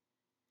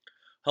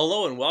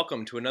Hello and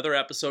welcome to another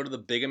episode of the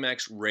Big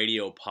MX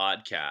Radio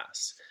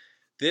Podcast.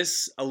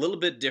 This, a little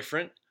bit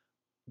different,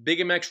 Big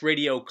MX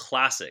Radio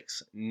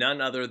Classics,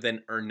 none other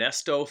than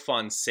Ernesto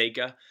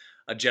Fonseca,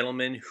 a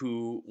gentleman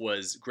who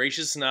was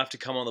gracious enough to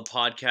come on the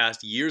podcast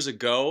years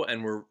ago,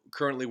 and we're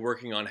currently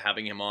working on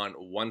having him on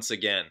once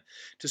again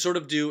to sort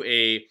of do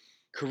a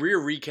career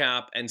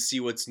recap and see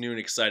what's new and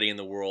exciting in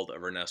the world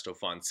of Ernesto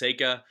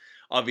Fonseca.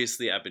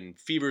 Obviously, I've been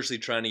feverishly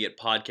trying to get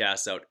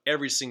podcasts out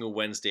every single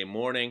Wednesday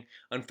morning.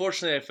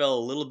 Unfortunately, I fell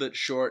a little bit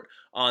short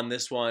on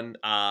this one,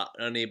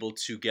 unable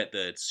to get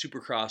the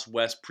Supercross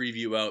West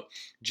preview out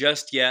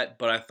just yet,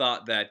 but I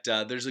thought that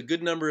there's a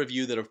good number of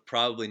you that have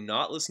probably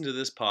not listened to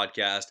this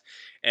podcast,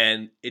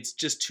 and it's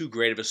just too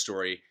great of a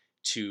story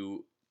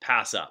to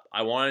pass up.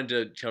 I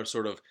wanted to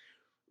sort of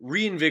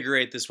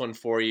reinvigorate this one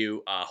for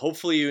you.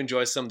 Hopefully you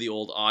enjoy some of the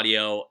old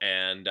audio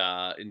and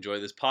enjoy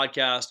this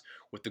podcast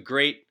with the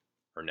great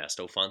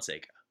Ernesto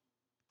Fonseca.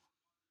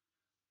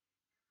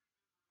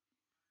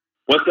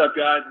 What's up,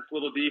 guys? It's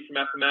Little D from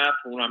FMF.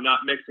 When I'm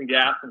not mixing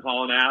gas and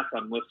hauling ass,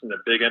 I'm listening to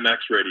Big MX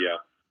Radio.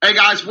 Hey,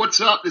 guys, what's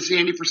up? This is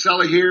Andy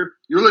Frisella here.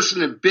 You're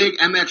listening to Big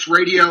MX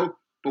Radio,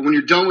 but when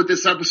you're done with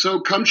this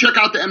episode, come check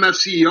out the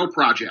MFCEO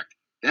project,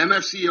 the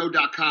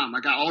MFCEO.com. I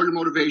got all your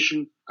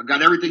motivation. I've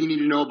got everything you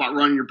need to know about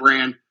running your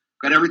brand.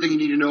 Got everything you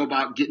need to know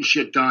about getting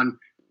shit done,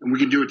 and we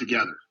can do it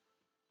together.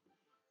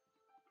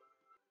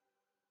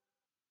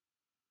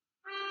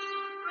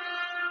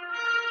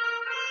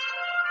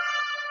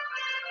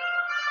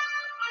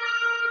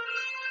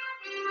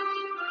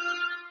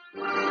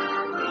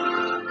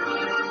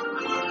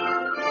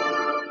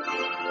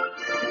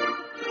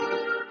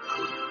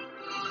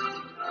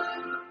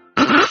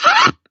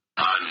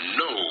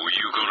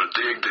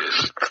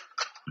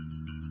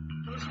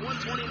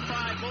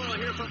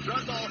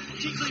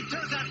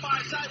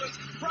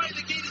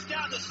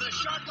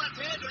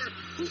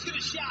 Who's going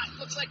to shot?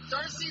 Looks like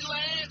Darcy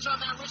Lange on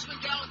that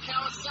Richmond Gallon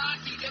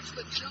Kawasaki gets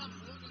the jump.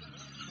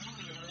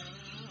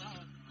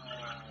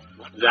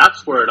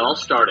 That's where it all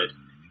started.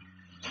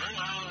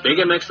 Big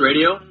MX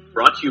Radio,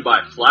 brought to you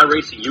by Fly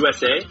Racing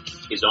USA,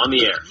 is on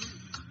the air.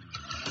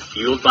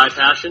 Fueled by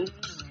passion,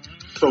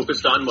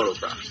 focused on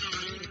motocross.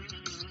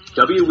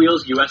 W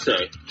Wheels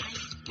USA,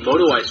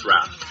 Moto Ice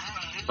Wrap,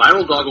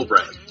 Viral Goggle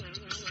Brand,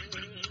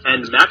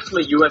 and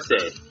Maxima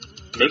USA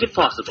make it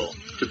possible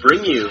to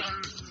bring you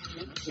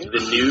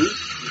the news,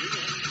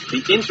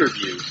 the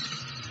interviews,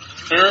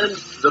 and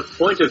the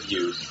point of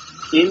views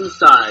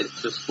inside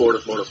the sport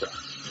of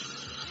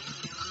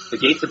motocross. The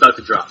gate's about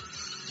to drop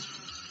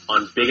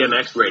on Big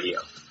MX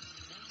Radio.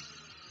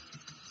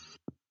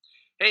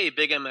 Hey,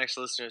 Big MX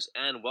listeners,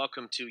 and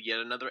welcome to yet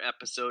another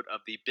episode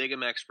of the Big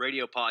MX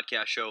Radio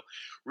Podcast Show.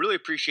 Really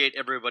appreciate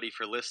everybody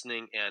for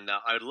listening, and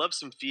I'd love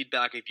some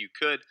feedback if you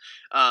could.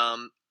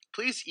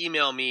 Please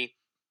email me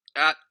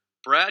at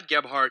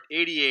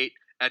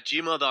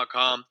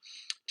bradgebhart88@gmail.com.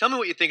 Tell me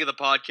what you think of the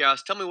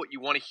podcast. Tell me what you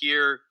want to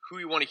hear, who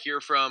you want to hear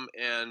from,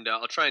 and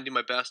I'll try and do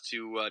my best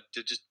to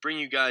just bring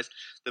you guys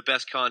the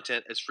best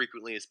content as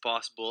frequently as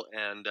possible.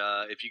 And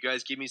if you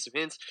guys give me some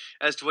hints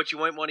as to what you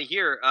might want to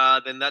hear,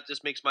 then that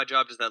just makes my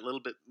job just that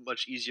little bit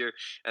much easier.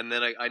 And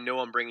then I know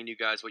I'm bringing you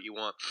guys what you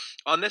want.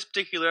 On this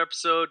particular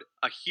episode,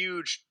 a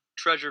huge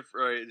treasure.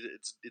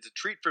 It's a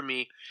treat for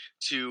me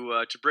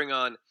to bring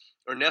on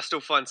Ernesto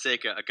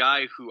Fonseca, a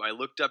guy who I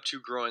looked up to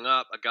growing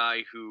up, a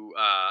guy who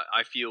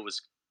I feel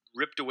was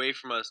ripped away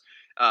from us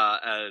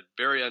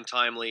very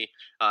untimely.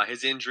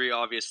 His injury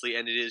obviously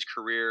ended his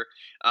career,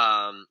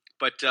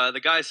 but the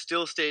guy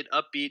still stayed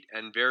upbeat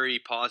and very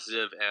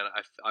positive, and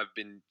I've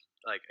been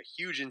like a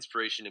huge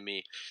inspiration to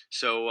me.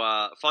 So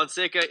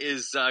Fonseca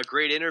is a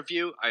great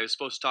interview. I was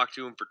supposed to talk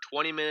to him for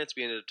 20 minutes.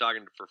 We ended up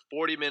talking for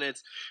 40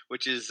 minutes,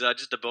 which is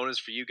just a bonus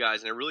for you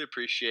guys. And I really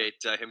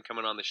appreciate him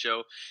coming on the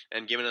show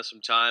and giving us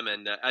some time.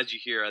 And as you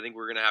hear, I think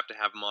we're going to have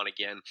him on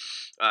again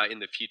in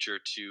the future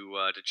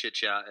to chit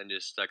chat and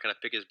just kind of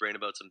pick his brain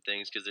about some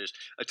things, because there's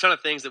a ton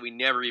of things that we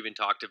never even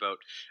talked about.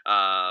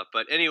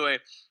 But anyway,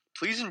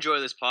 please enjoy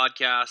this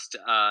podcast.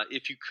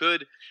 If you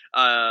could,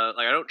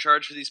 I don't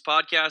charge for these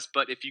podcasts,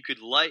 but if you could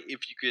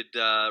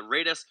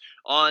rate us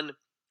on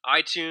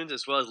iTunes,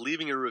 as well as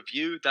leaving a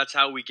review, that's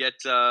how we get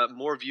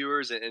more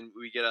viewers and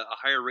we get a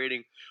higher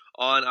rating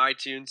on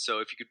iTunes. So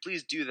if you could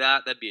please do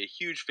that, that'd be a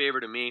huge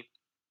favor to me.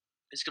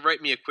 Just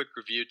write me a quick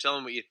review. Tell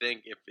me what you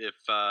think. If you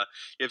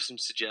have some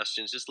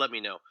suggestions, just let me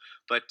know.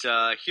 But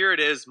here it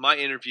is, my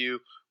interview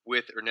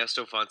with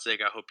Ernesto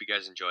Fonseca. I hope you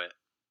guys enjoy it.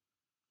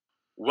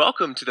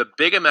 Welcome to the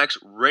Big MX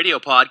Radio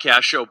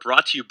Podcast Show,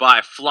 brought to you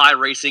by Fly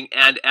Racing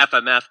and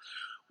FMF.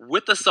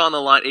 With us on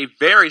the line, a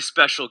very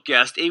special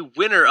guest, a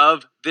winner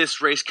of this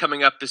race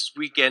coming up this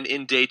weekend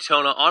in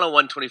Daytona on a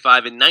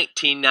 125 in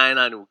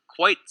 1999,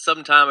 quite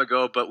some time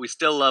ago, but we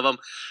still love him.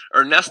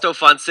 Ernesto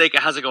Fonseca,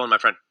 how's it going, my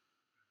friend?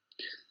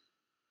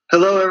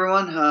 Hello,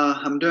 everyone.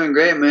 I'm doing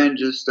great, man.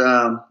 Just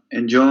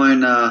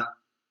enjoying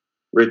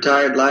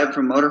retired life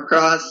from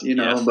motocross,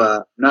 Yes.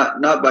 but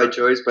not by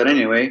choice. But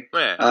anyway,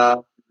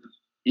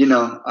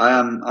 Yeah.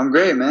 I'm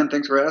great, man.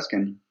 Thanks for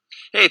asking.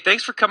 Hey,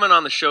 thanks for coming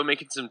on the show,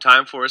 making some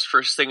time for us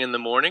first thing in the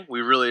morning.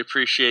 We really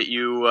appreciate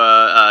you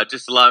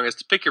just allowing us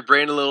to pick your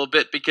brain a little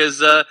bit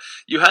because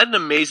you had an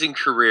amazing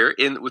career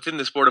within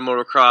the sport of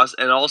motocross,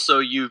 and also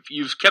you've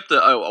kept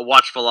a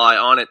watchful eye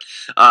on it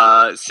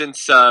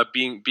since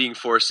being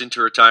forced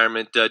into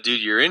retirement due to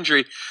your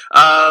injury.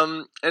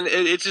 And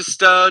it's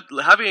just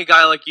having a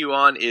guy like you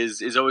on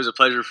is always a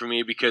pleasure for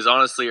me because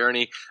honestly,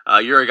 Ernie,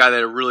 you're a guy that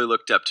I really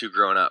looked up to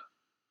growing up.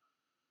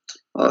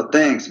 Oh,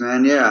 thanks,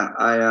 man. Yeah,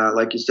 I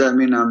like you said. I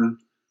mean,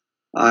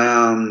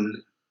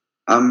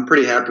 I'm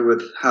pretty happy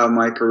with how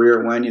my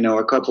career went. You know,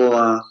 a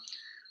couple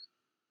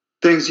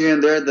things here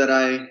and there that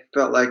I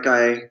felt like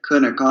I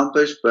couldn't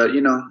accomplish, but you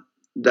know,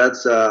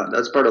 that's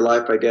part of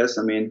life, I guess.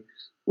 I mean,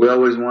 we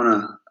always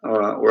want to,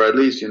 or at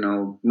least you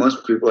know,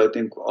 most people I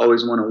think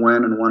always want to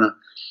win and want to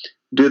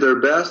do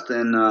their best,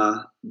 and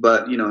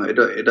but you know,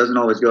 it doesn't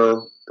always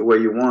go the way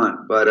you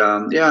want. But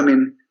yeah, I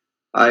mean.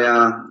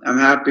 I'm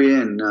happy,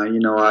 and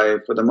you know,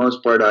 for the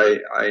most part,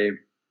 I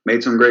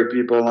made some great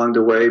people along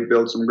the way,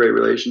 built some great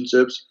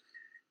relationships,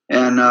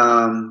 and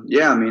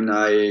yeah, I mean,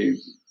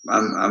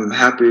 I'm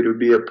happy to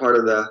be a part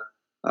of the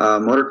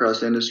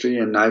motocross industry,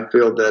 and I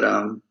feel that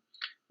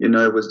you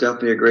know, it was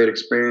definitely a great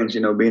experience.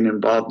 You know, being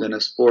involved in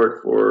a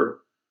sport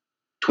for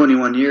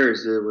 21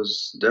 years, it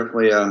was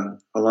definitely a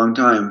long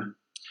time.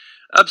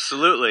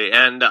 Absolutely,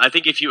 and I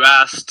think if you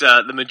asked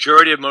the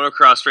majority of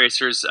motocross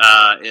racers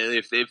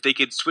if they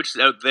could switch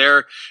out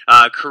their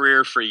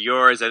career for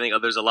yours, I think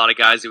there's a lot of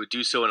guys that would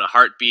do so in a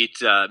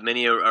heartbeat.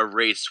 Many a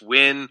race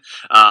win,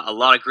 a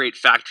lot of great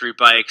factory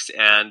bikes,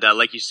 and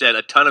like you said,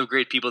 a ton of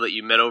great people that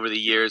you met over the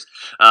years,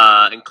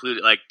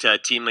 including like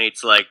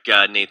teammates like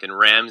Nathan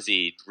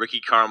Ramsey,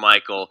 Ricky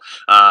Carmichael.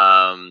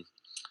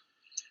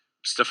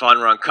 Stefan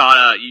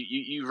Roncada,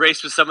 you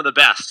raced with some of the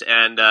best,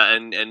 and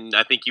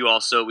I think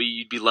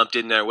you'd be lumped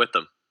in there with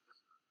them.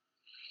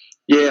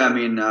 Yeah, I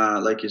mean,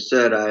 like you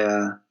said,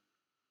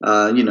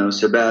 you know,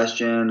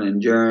 Sebastian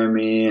and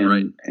Jeremy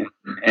and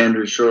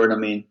Andrew Short. I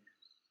mean,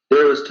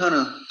 there was ton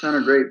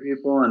of great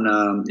people,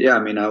 and yeah, I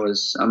mean,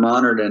 I'm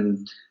honored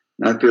and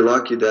I feel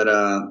lucky that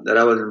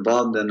I was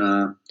involved in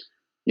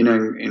you know,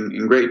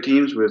 in great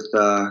teams with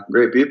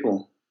great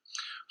people.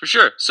 For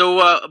sure.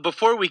 So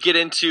before we get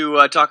into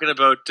talking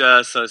about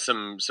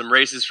some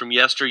races from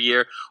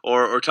yesteryear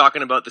or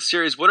talking about the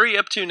series, what are you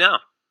up to now?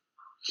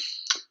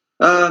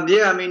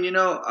 Yeah, I mean, you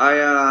know,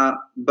 I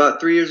about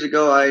 3 years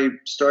ago I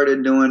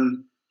started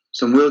doing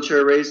some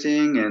wheelchair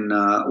racing, and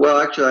well,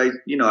 actually,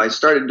 I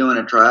started doing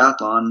a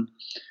triathlon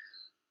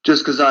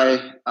just because I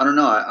don't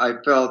know, I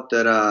felt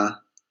that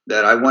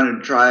that I wanted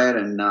to try it,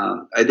 and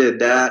I did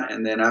that,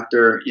 and then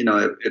after, you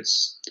know,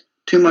 it's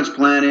too much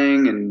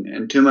planning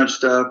and too much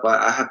stuff.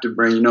 I have to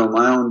bring, you know,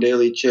 my own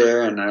daily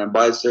chair and a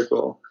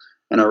bicycle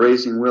and a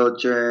racing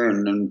wheelchair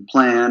and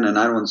plan, and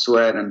I don't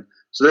sweat. And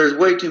so there's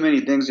way too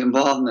many things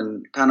involved,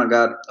 and kind of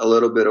got a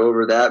little bit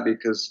over that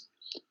because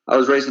I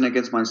was racing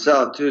against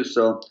myself too.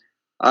 So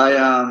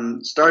I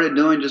started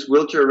doing just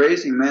wheelchair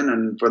racing, man.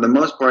 And for the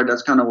most part,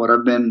 that's kind of what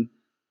I've been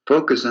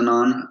focusing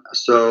on.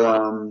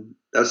 So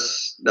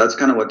that's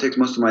kind of what takes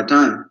most of my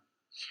time.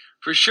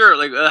 For sure.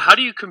 Like, how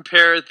do you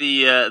compare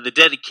the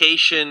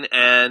dedication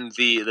and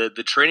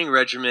the training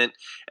regimen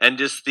and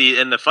just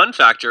the fun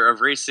factor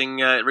of racing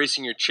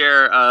your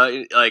chair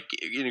like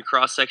in a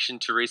cross section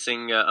to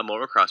racing a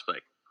motocross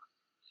bike?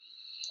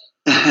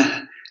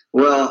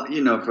 Well,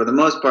 you know, for the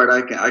most part,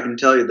 I can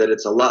tell you that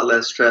it's a lot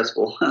less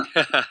stressful.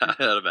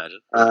 I'd imagine.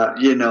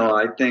 You know,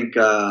 I think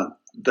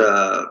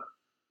the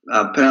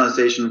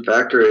penalization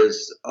factor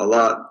is a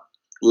lot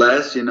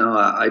less. You know,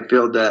 I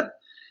feel that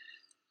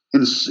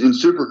in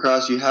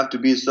Supercross, you have to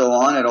be so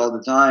on it all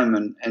the time,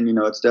 and you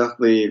know, it's just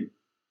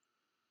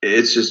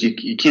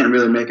you can't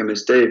really make a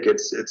mistake.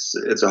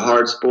 It's a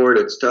hard sport.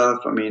 It's tough.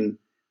 I mean,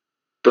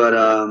 but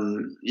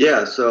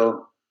yeah.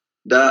 So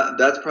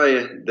that's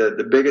probably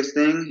the biggest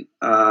thing.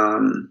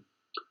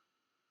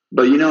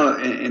 But you know,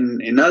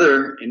 in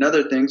other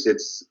things,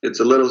 it's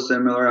a little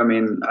similar. I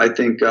mean, I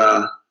think,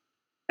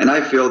 and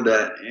I feel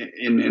that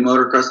in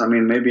motocross, I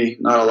mean, maybe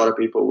not a lot of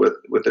people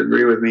would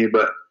agree with me,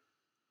 but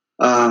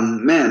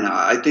man,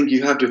 I think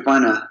you have to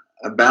find a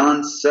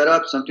balanced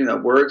setup, something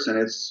that works,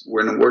 and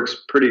when it works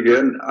pretty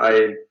good.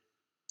 I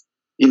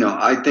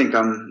think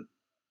I'm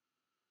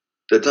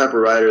the type of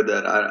rider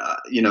that I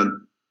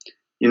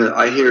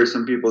hear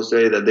some people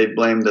say that they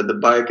blame that the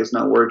bike is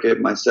not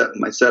working, my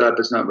setup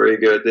is not very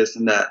good, this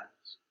and that.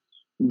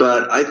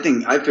 But I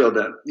feel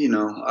that, you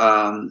know,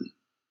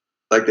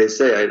 like they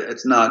say,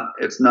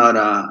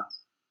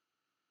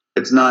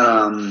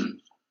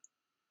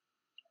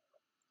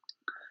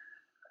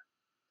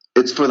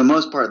 it's for the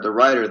most part the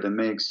rider that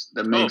makes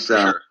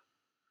sure.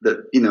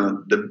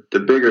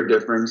 the bigger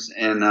difference.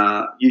 And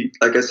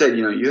like I said,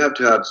 you know, you have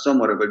to have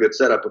somewhat of a good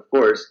setup, of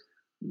course.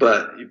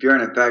 But if you're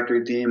in a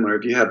factory team or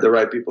if you have the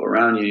right people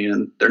around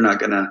you, they're not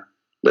going to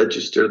let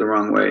you steer the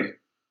wrong way.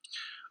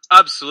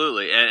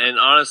 Absolutely, and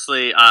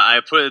honestly, I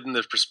put it in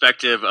the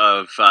perspective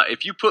of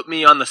if you put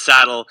me on the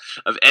saddle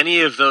of any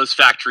of those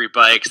factory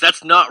bikes,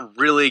 that's not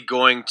really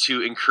going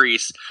to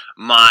increase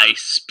my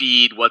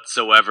speed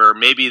whatsoever.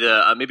 Maybe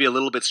maybe a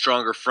little bit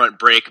stronger front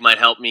brake might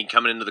help me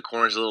coming into the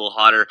corners a little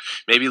hotter.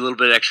 Maybe a little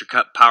bit extra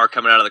power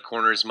coming out of the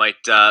corners might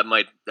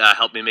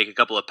help me make a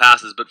couple of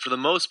passes. But for the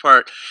most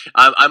part,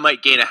 I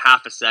might gain a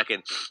half a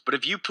second. But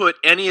if you put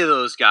any of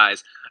those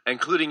guys,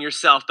 including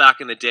yourself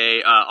back in the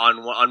day,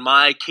 on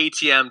my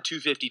KTM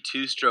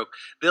 252 stroke,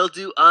 they'll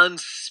do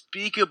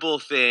unspeakable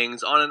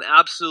things on an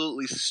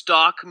absolutely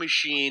stock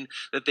machine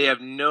that they've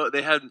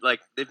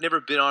never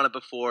been on it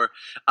before,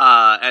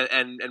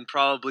 and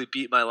probably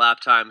beat my lap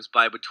times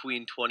by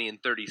between 20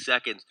 and 30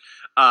 seconds,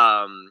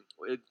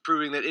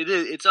 proving that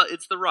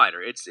it's the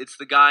rider, it's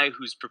the guy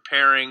who's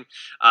preparing,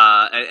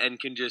 and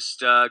can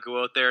just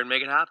go out there and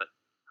make it happen.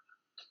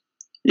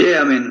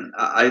 Yeah, I mean,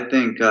 I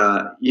think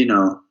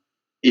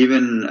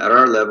even at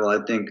our level, I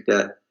think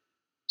that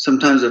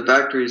sometimes the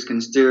factories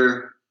can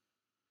steer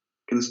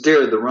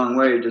the wrong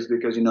way just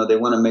because they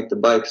want to make the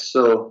bikes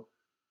so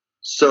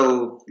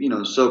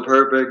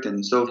perfect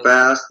and so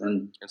fast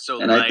and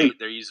so and light. I think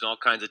They're using all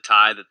kinds of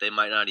tie that they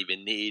might not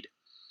even need.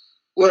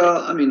 well,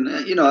 I mean,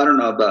 I don't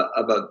know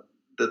about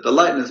the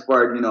lightness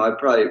part. I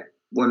probably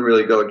wouldn't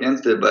really go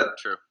against it, but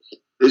True.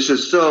 It's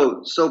just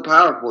so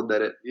powerful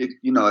that it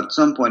at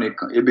some point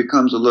it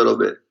becomes a little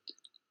bit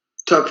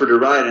tougher to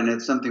ride, and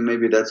it's something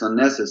maybe that's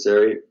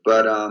unnecessary.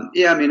 But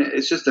yeah, I mean,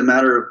 it's just a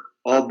matter of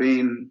all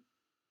being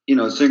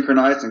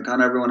synchronized and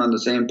kind of everyone on the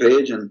same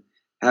page and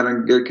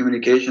having good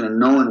communication and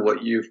knowing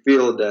what you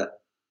feel that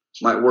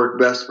might work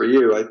best for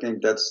you. I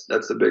think that's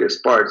the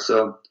biggest part.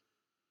 So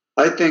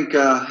I think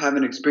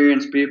having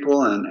experienced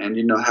people and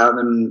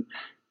having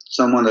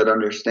someone that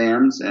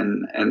understands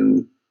and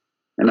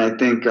I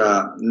think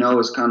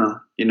knows kind of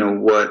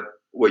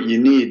what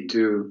you need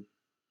to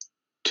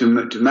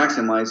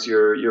maximize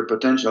your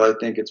potential. I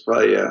think it's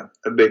probably a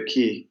big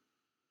key.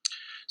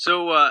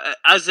 So,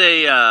 as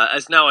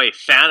now a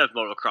fan of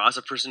motocross,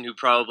 a person who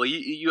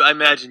probably I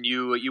imagine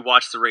you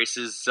watch the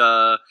races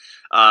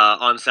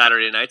on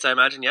Saturday nights. I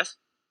imagine, yes.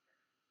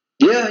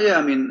 Yeah.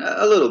 I mean,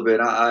 a little bit.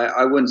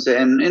 I wouldn't say,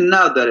 and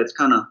now that it's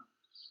kind of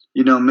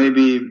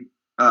maybe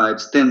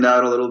it's thinned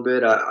out a little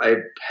bit. I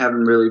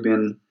haven't really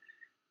been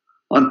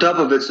on top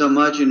of it so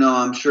much.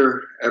 I'm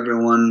sure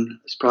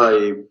everyone has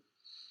probably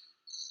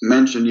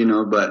mentioned,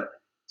 but it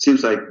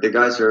seems like the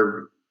guys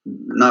are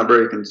not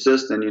very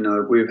consistent.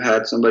 If we've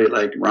had somebody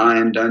like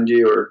Ryan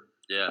Dungey, or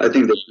I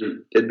think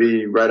they'd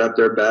be right up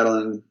there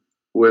battling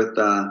with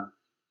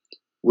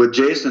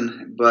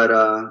Jason. But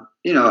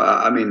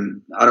I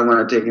mean, I don't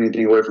want to take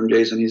anything away from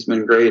Jason. He's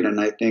been great, and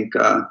I think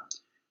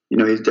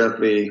he's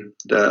definitely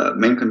the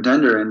main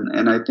contender,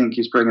 and I think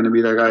he's probably going to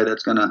be that guy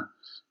that's going to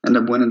end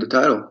up winning the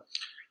title.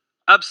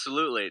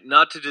 Absolutely.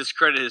 Not to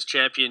discredit his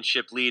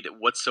championship lead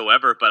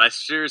whatsoever, but I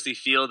seriously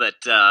feel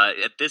that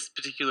at this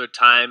particular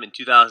time in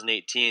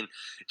 2018,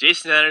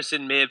 Jason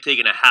Anderson may have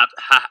taken a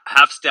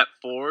half step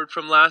forward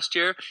from last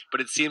year,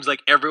 but it seems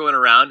like everyone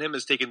around him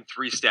has taken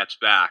 3 steps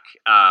back,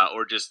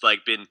 or just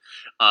like been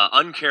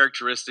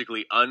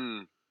uncharacteristically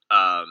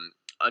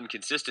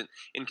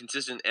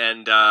inconsistent,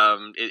 and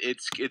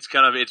it's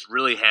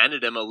really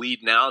handed him a lead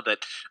now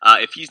that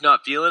if he's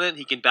not feeling it,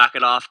 he can back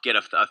it off, get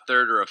a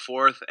third or a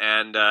fourth,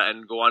 and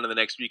go on to the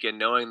next weekend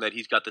knowing that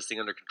he's got this thing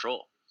under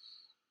control.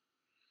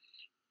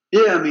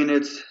 Yeah, I mean,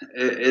 it's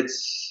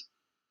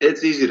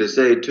easy to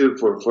say too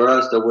for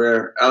us that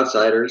we're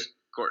outsiders,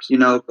 of course,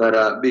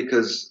 but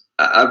because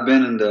I've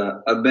been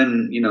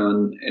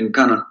in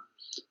kind of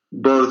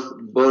both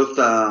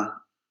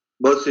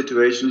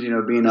situations,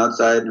 being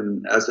outside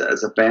and as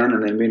a fan,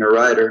 and then being a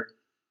rider,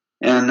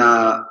 and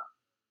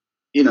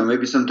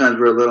maybe sometimes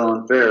we're a little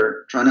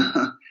unfair trying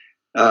to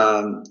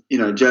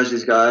judge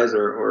these guys,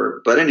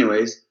 but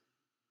anyways,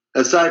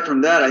 aside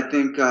from that, I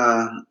think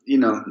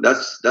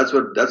that's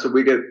what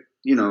we get,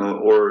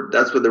 or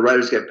that's what the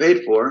riders get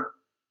paid for,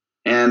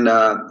 and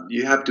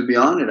you have to be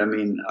on it. I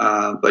mean,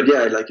 but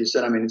yeah, like you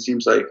said, I mean, it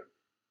seems like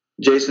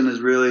Jason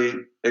has really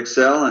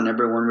excelled, and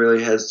everyone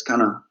really has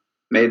kind of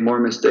made more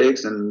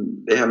mistakes,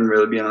 and they haven't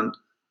really been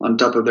on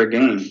top of their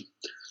game.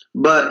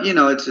 But,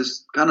 it's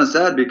just kind of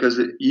sad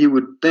because you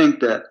would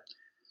think that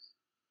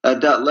at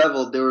that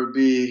level there would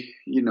be,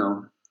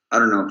 I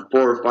don't know,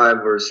 4 or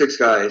 5 or 6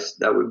 guys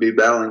that would be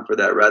battling for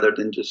that rather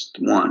than just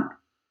one.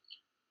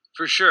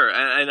 For sure,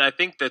 and I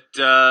think that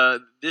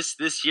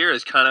this year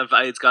is kind of,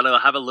 it's got to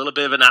have a little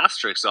bit of an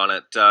asterisk on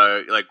it,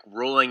 like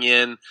rolling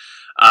in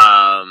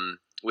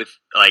with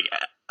like.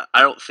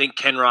 I don't think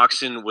Ken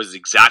Roczen was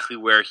exactly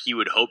where he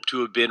would hope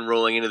to have been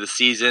rolling into the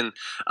season.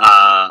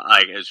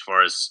 As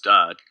far as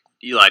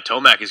Eli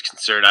Tomac is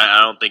concerned,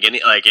 I don't think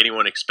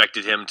anyone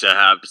expected him to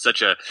have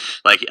such a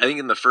I think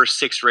in the first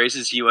 6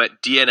 races he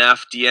went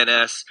DNF,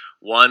 DNS,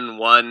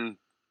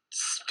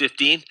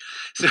 1-1-15.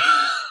 So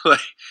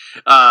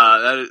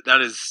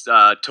that is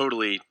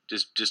totally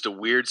just a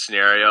weird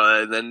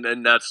scenario,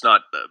 and that's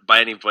not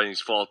by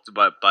anybody's fault,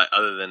 but by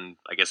other than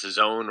I guess his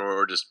own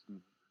or just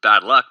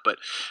bad luck. But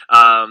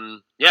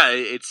yeah,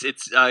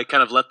 it's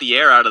kind of let the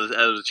air out of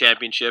the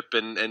championship,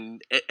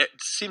 and it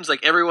seems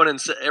like everyone in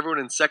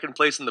second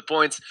place in the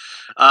points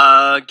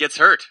gets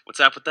hurt. What's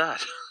up with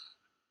that?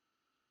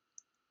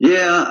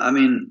 Yeah, I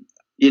mean,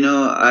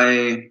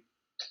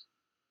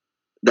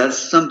 that's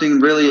something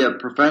really a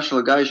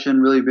professional guy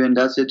shouldn't really be in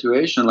that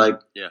situation. Like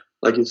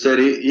you said,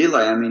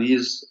 Eli. I mean,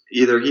 he's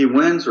either he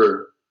wins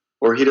or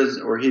he does,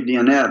 or he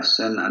DNFs,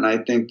 and I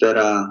think that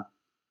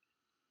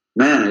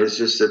man,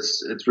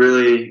 it's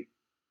really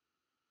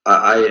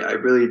I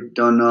really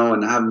don't know,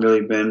 and I haven't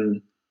really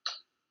been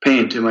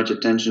paying too much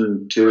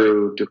attention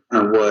to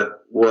kind of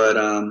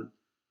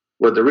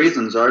what the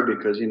reasons are,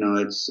 because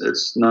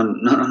it's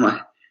none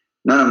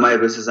of my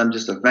business. I'm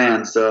just a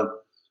fan. So,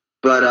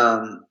 but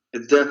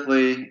it's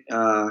definitely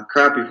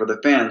crappy for the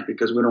fans,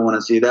 because we don't want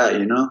to see that,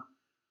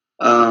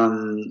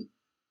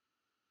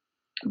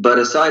 But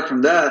aside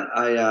from that,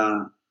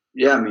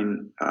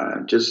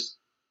 just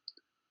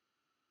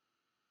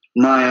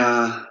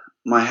my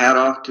hat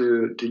off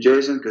to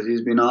Jason, because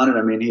he's been on it.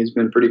 I mean, he's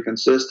been pretty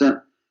consistent,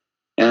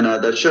 and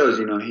that shows.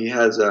 He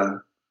has I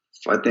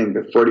think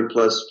a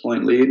 40+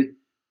 point lead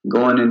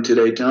going into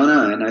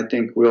Daytona, and I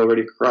think we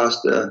already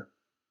crossed the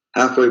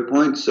halfway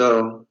point.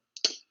 So,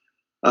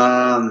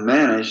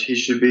 man, he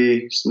should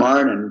be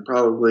smart and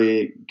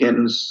probably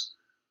getting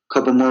a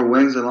couple more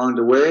wins along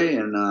the way,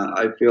 and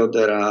I feel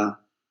that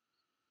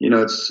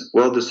it's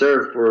well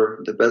deserved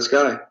for the best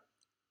guy.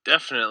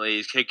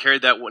 Definitely. He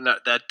carried that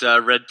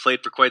red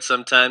plate for quite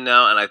some time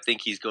now, and I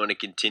think he's going to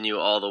continue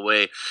all the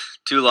way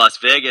to Las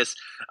Vegas.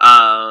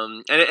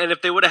 And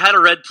if they would have had a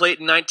red plate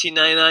in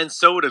 1999,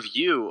 so would have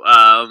you.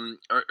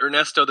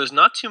 Ernesto, there's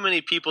not too many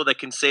people that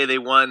can say they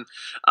won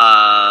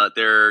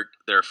their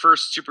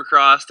first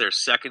Supercross, their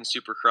second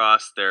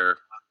Supercross, their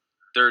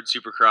third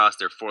Supercross,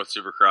 their fourth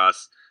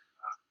Supercross,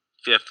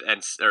 sixth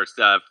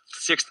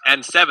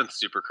and seventh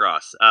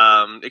Supercross.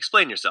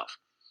 Explain yourself.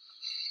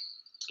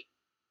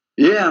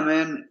 Yeah,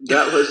 man,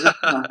 that was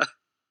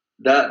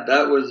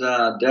that was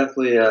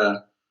definitely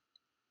a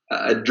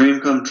dream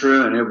come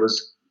true, and it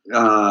was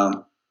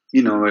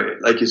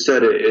like you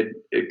said,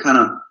 it kind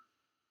of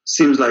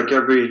seems like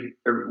every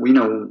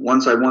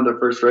once I won the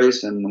first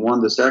race and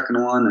won the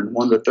second one and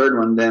won the third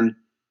one, then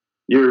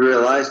you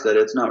realize that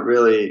it's not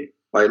really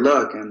by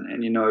luck,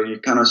 and you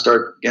kind of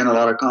start getting a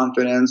lot of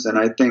confidence. And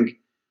I think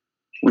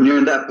when you're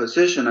in that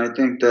position, I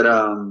think that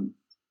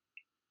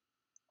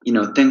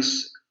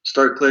things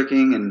start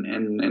clicking,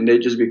 and they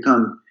just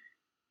become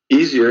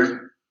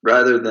easier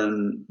rather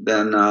than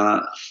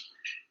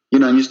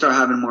you start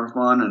having more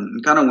fun,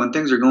 and kind of when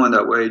things are going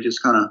that way,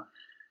 just kind of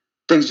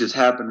things just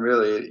happen.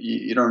 Really,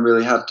 you don't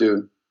really have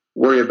to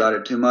worry about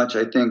it too much.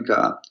 I think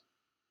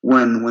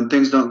when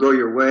things don't go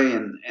your way,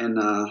 and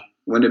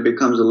when it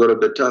becomes a little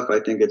bit tough, I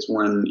think it's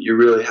when you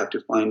really have to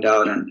find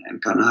out and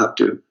kind of have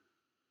to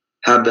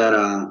have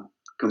that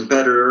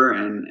competitor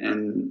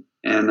and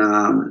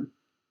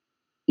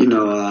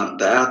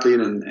the athlete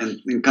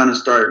and kind of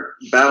start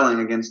battling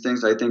against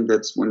things. I think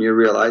that's when you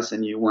realize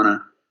and you want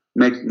to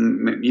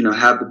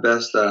have the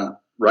best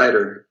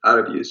rider out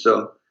of you.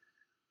 So,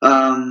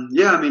 I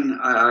mean,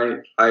 I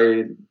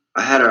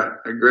had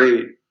a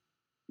great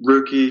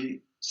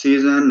rookie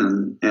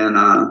season, and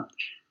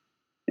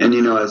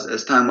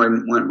as time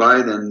went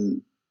by,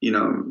 then,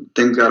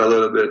 things got a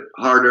little bit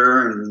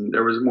harder, and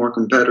there was more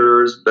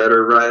competitors,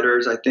 better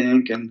riders, I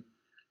think.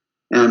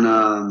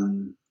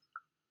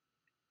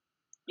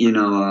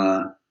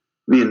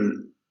 Me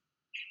and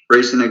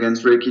racing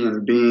against Ricky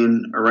and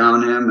being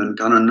around him and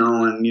kind of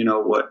knowing,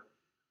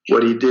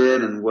 what he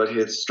did and what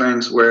his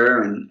strengths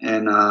were, and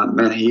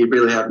man, he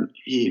really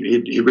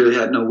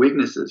had no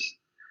weaknesses.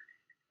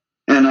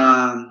 And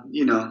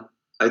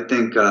I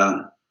think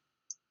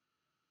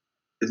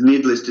it's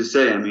needless to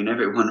say. I mean,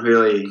 everyone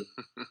really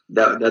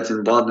that's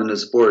involved in the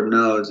sport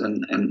knows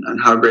and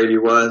how great he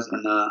was.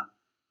 And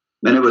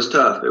man, it was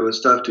tough. It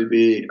was tough to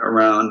be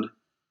around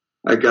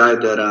a guy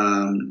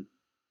that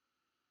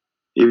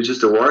he was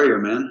just a warrior,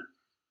 man.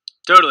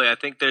 Totally. I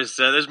think there's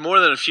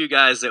more than a few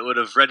guys that would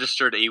have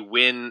registered a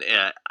win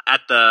at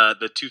the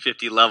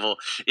 250 level,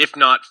 if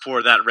not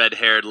for that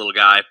red-haired little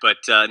guy. But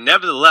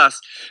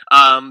nevertheless,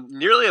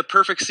 nearly a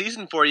perfect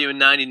season for you in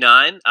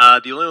 '99.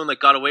 The only one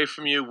that got away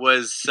from you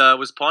was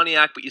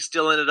Pontiac, but you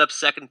still ended up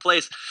second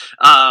place.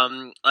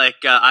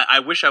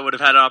 I wish I would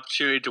have had an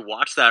opportunity to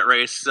watch that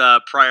race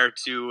prior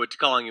to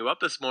calling you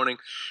up this morning.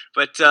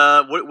 But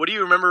what do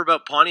you remember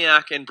about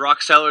Pontiac and Brock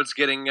Sellards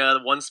getting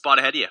one spot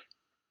ahead of you?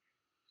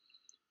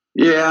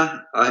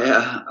 Yeah,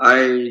 I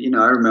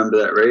remember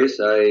that race.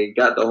 I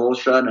got the whole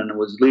shot and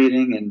was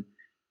leading, and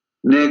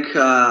Nick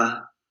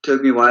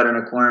took me wide in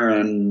a corner,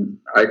 and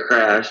I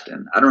crashed.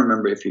 And I don't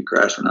remember if he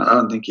crashed or not. I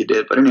don't think he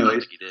did. But anyways, I don't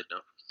think he did.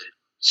 No.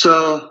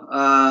 So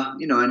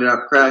ended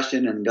up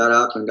crashing and got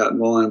up and got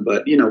going.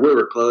 But we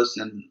were close,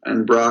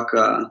 and Brock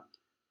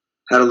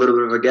had a little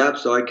bit of a gap,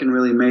 so I couldn't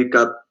really make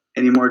up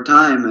any more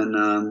time.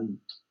 And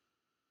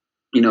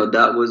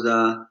that was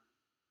the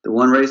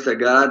one race that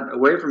got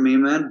away from me,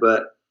 man.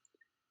 But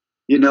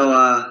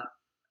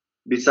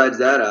besides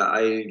that,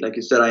 like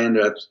you said,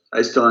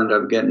 I still ended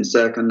up getting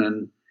second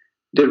and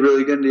did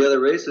really good in the other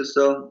races.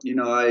 So,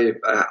 I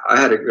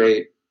had a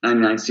great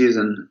 99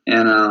 season.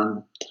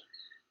 And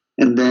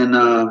then,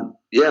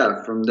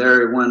 from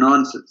there it went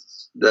on.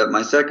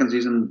 My second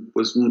season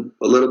was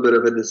a little bit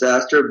of a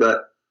disaster,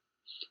 but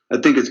I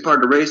think it's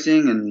part of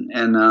racing. And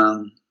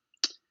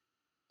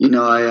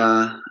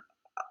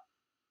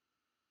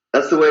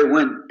that's the way it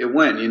went.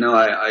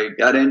 I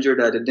got injured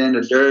at the end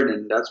of dirt,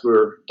 and that's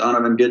where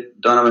Donovan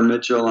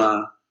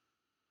Mitchell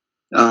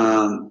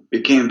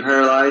became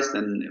paralyzed,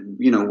 and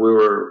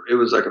it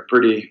was like a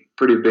pretty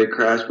big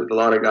crash with a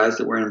lot of guys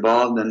that were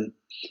involved, and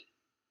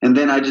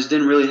then I just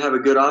didn't really have a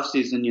good off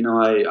season.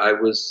 I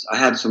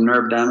had some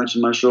nerve damage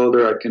in my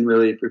shoulder. I couldn't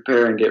really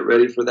prepare and get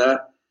ready for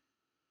that.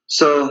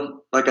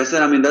 So, like I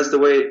said, I mean, that's the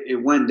way it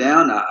went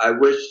down. I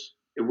wish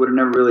it would have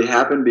never really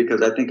happened,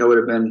 because I think I would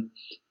have been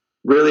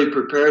really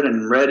prepared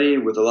and ready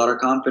with a lot of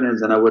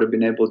confidence, and I would have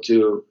been able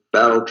to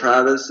battle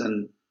Travis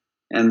and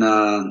kind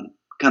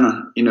of,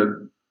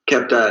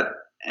 kept that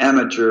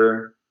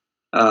amateur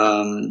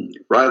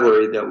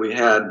rivalry that we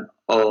had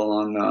all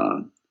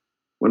along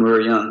when we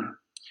were young.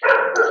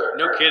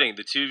 No kidding.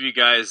 The two of you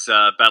guys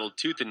battled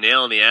tooth and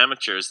nail in the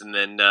amateurs, and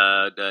then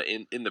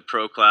in the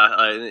pro class,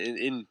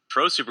 in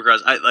pro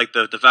supercross. I like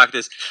the fact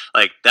is,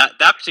 like, that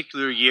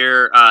particular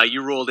year,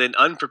 you rolled in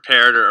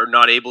unprepared or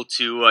not able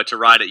to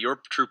ride at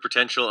your true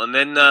potential, and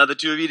then the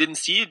two of you didn't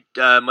see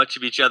much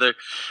of each other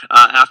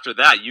after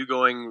that. You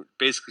going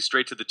basically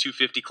straight to the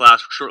 250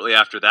 class shortly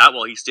after that,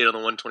 while he stayed on the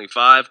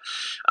 125.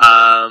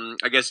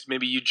 I guess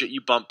maybe you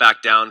bumped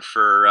back down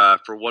for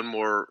one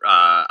more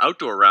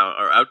outdoor round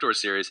or outdoor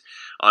series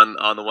on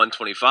the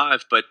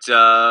 125, but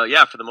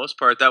for the most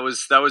part, that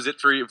was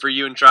it for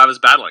you and Travis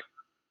battling.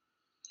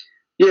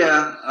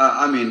 Yeah,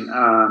 I mean,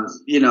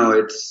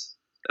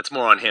 that's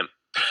more on him.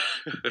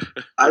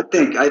 I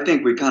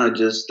think we kind of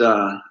just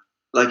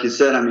like you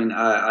said. I mean,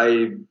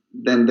 I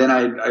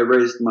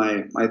raced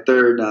my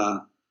third. I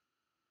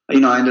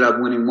ended up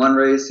winning one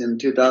race in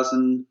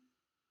 2000,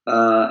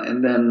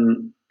 and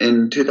then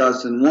in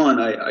 2001,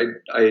 I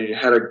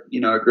had a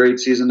great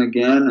season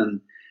again,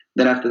 and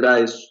then after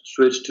that, I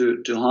switched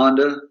to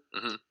Honda.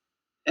 Mm-hmm.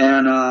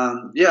 And,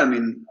 I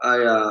mean,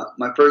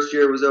 my first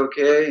year was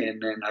okay.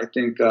 And then I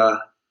think, I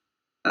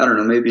don't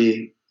know,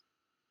 maybe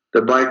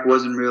our bike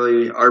wasn't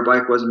really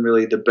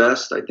the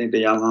best. I think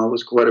the Yamaha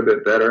was quite a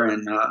bit better.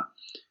 And, I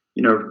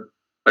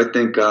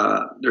think,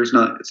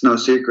 it's no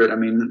secret. I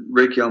mean,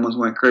 Ricky almost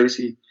went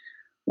crazy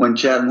when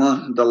Chad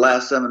won the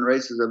last 7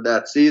 races of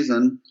that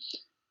season.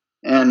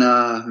 And,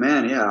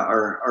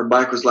 our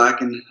bike was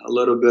lacking a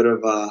little bit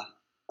of,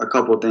 a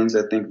couple of things,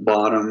 I think,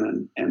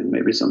 bottom and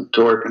maybe some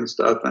torque and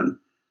stuff. And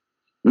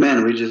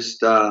man, we just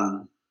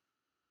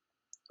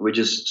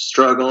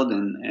struggled.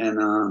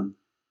 And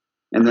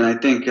then I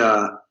think,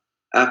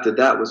 after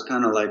that was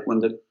kind of like when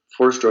the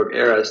 4-stroke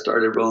era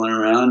started rolling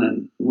around,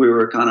 and we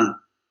were kind of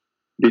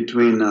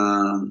between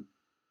the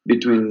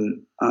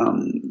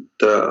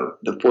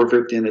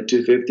 450 and the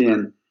 250,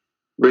 and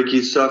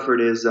Ricky suffered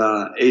his,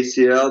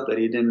 ACL, that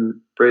he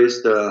didn't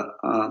race the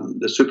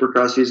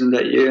Supercross season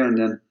that year. And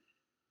then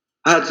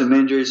I had some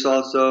injuries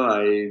also.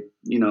 I,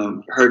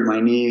 hurt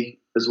my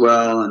knee as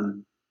well.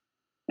 And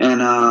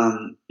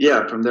from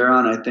there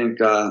on, I think,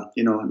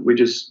 we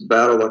just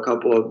battled a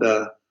couple of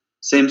the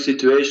same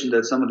situations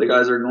that some of the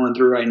guys are going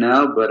through right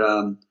now. But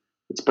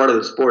it's part of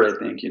the sport, I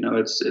think.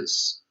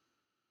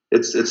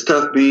 It's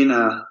tough being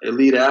an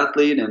elite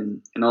athlete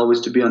and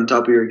always to be on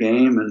top of your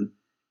game.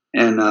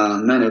 And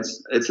man,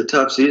 it's a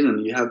tough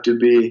season. You have to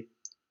be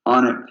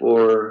on it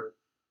for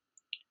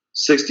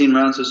 16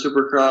 rounds of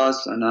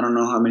Supercross, and I don't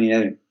know how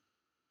many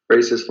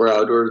races for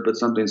outdoors, but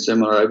something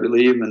similar, I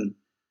believe. And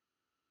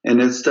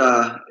it's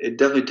it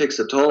definitely takes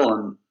a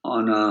toll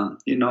on a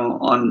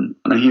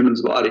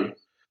human's body.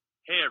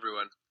 Hey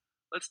everyone,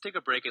 let's take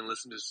a break and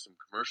listen to some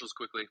commercials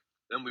quickly.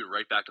 Then we'll be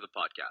right back to the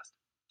podcast.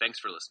 Thanks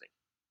for listening.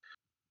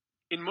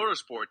 In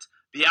motorsports,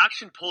 the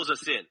action pulls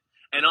us in,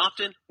 and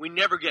often we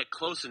never get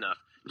close enough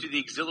to the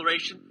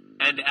exhilaration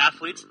and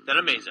athletes that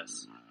amaze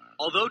us.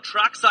 Although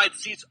trackside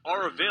seats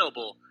are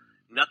available,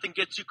 nothing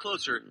gets you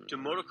closer to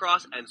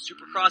motocross and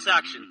supercross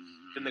action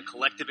than the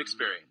collective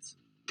experience.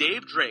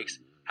 Dave Drakes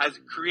has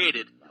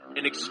created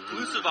an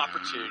exclusive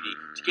opportunity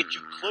to get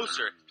you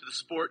closer to the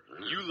sport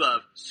you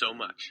love so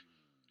much.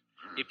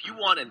 If you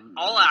want an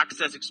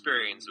all-access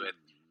experience with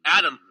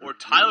Adam or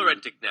Tyler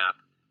Reddick-Knapp,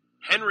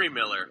 Henry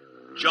Miller,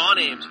 John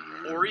Ames,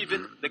 or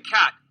even the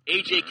Cat,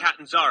 AJ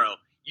Catanzaro,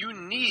 you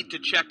need to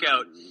check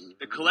out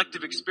the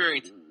Collective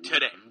Experience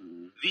today.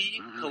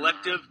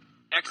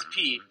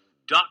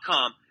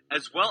 TheCollectiveXP.com,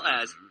 as well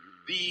as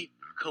The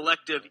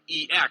Collective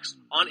EX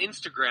on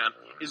Instagram,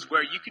 is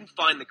where you can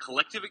find the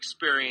Collective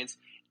Experience.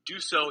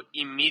 Do so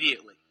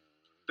immediately.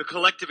 The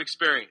Collective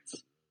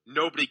Experience.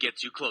 Nobody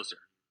gets you closer.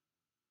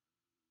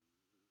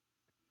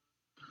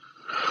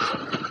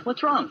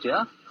 What's wrong,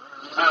 Jeff?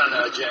 I don't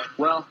know, Jay.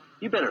 Well,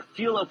 you better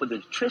fuel up with a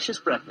nutritious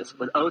breakfast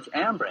with Oats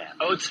and Bran.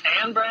 Oats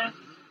and Bran?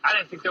 I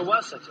didn't think there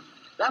was such a thing.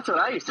 That's what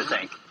I used to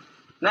think.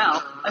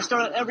 Now, I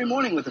start out every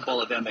morning with a bowl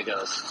of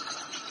Amigos.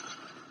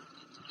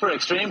 For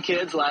extreme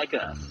kids like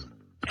us.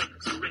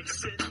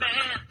 Racing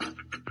man,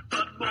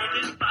 but more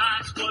than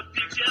five, what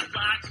PJ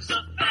likes is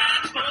a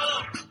fat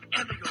bowl.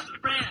 Amigos the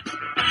brand,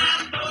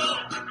 fat bowl.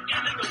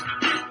 Amigos the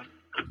brand,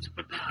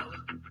 superpower,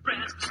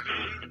 brands for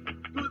speed.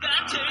 Who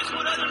that tastes,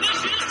 what a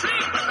delicious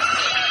treat.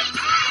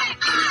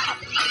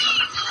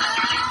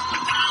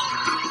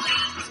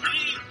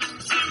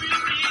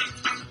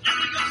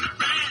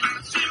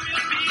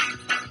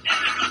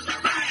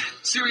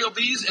 Cereal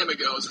B's,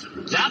 Amigos.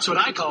 That's what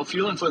I call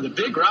fueling for the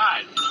big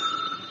ride.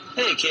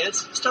 Hey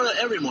kids, start out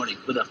every morning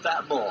with a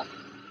fat bowl.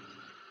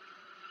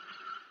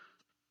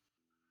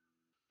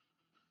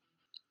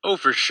 Oh,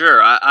 for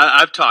sure.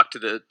 I've talked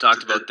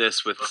about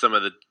this with some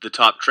of the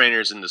top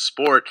trainers in the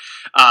sport.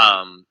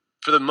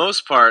 For the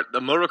most part, the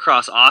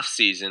motocross off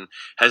season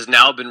has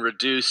now been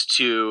reduced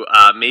to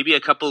maybe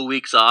a couple of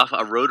weeks off,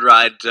 a road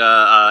ride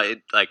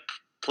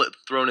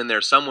thrown in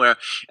there somewhere,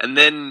 and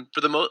then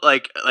for the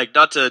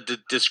not to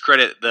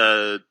discredit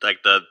the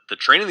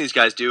training these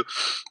guys do,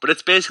 but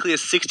it's basically a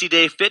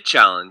 60-day fit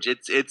challenge.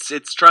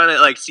 It's trying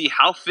to see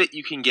how fit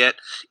you can get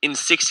in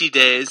 60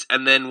 days,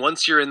 and then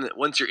once you're in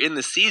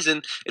the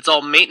season, it's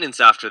all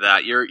maintenance after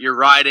that. You're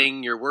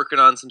riding, you're working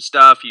on some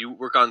stuff, you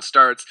work on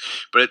starts,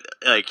 but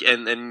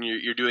and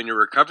you're doing your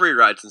recovery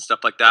rides and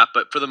stuff like that.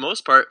 But for the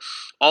most part,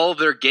 all of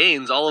their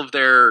gains, all of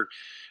their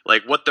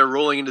what they're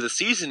rolling into the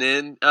season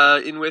in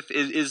with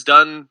is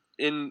done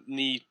in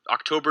the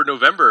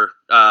October-November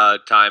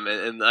time,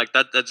 and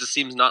that just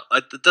seems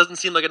it doesn't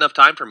seem like enough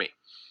time for me.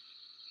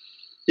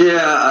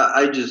 Yeah,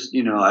 I just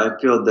I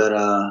feel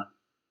that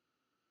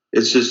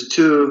it's just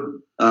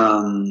too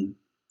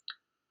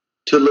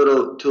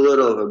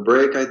little of a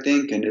break, I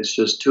think, and it's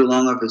just too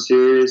long of a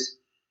series,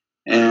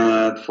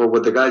 and for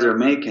what the guys are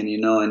making,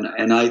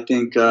 and I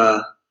think,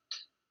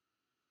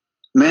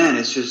 man,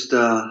 it's just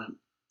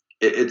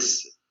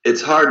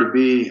it's hard to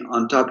be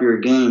on top of your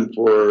game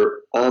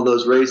for all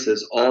those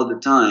races all the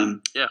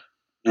time. Yeah.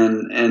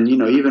 And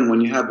even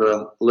when you have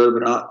a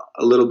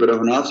little bit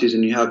of an off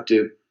season, you have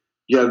the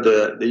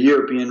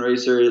European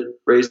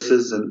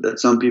races and that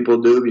some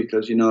people do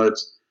because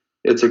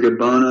it's a good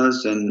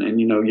bonus and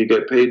you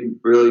get paid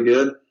really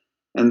good.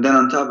 And then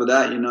on top of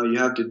that, you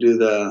have to do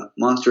the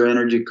Monster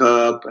Energy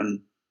Cup,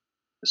 and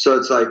so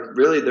it's there's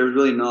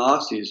really no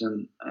off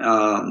season.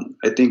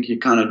 I think you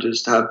kind of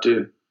just have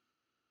to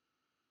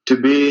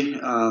be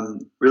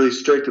really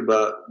strict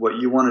about what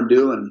you want to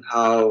do and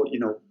how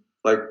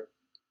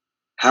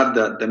have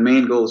the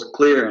main goals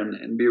clear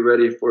and be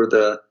ready for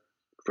the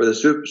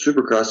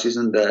Supercross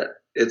season, that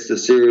it's the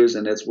series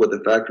and it's what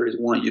the factories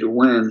want you to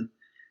win,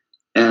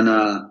 and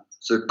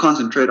so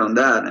concentrate on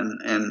that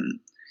and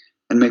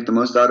make the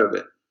most out of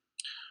it.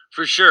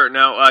 For sure.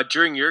 Now,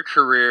 during your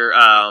career,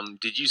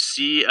 did you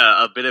see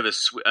a bit of a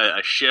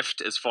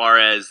shift as far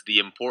as the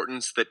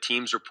importance that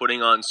teams were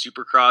putting on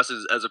Supercross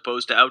as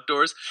opposed to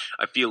outdoors?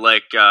 I feel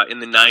like in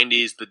the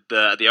 90s,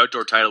 the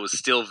outdoor title was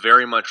still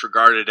very much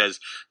regarded as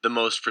the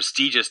most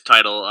prestigious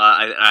title.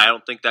 I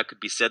don't think that could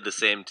be said the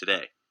same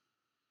today.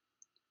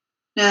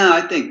 Yeah,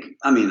 I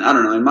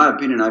don't know. In my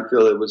opinion, I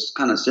feel it was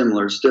kind of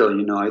similar still.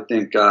 I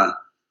think, I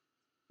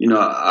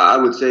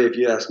would say if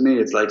you ask me,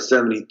 it's like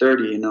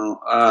 70-30,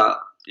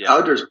 Yeah.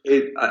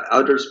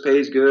 Outdoors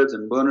pays goods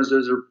and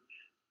bonuses are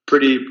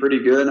pretty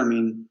good. I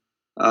mean,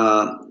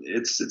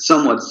 it's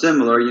somewhat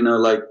similar,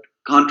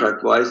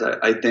 contract wise,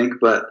 I think,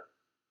 but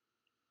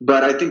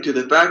I think to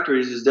the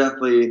factories is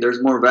definitely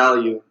there's more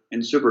value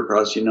in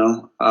Supercross,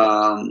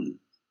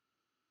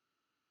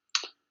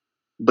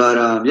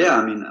 yeah,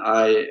 I mean,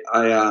 I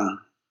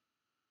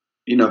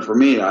for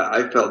me,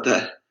 I felt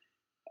that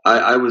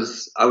I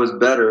was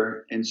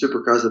better in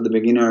Supercross at the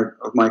beginning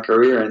of my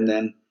career, and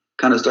then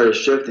kind of started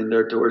shifting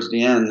there towards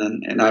the end,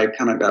 and I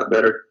kind of got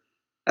better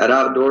at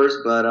outdoors.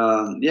 But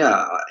I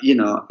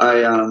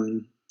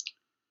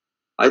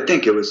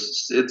think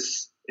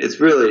it's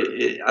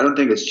really I don't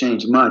think it's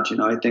changed much.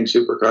 I think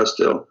Supercross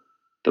still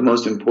the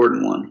most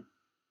important one.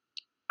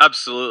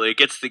 Absolutely, it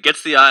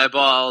gets the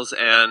eyeballs,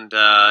 and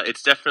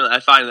it's definitely,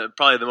 I find that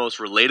probably the most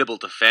relatable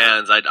to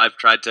fans. I've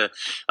tried to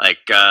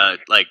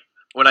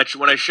when I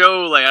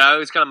show, I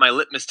always kind of, my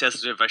litmus test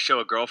is if I show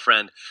a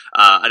girlfriend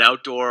an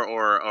outdoor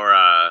or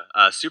a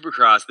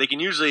Supercross, they can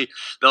usually,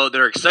 though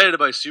they're excited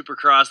about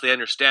Supercross, they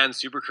understand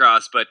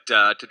Supercross, but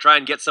to try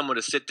and get someone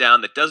to sit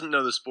down that doesn't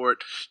know the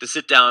sport to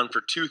sit down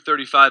for 2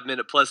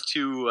 35-minute plus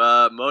 2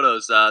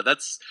 motos,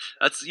 that's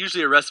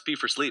usually a recipe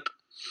for sleep.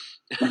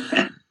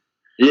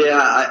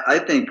 Yeah, I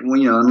think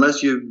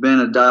unless you've been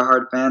a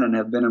diehard fan and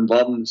have been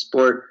involved in the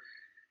sport,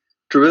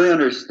 to really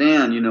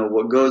understand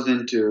what goes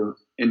into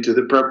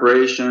the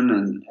preparation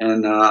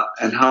and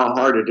how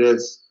hard it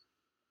is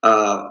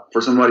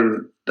for somebody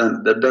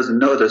that doesn't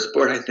know the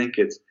sport, I think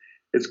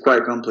it's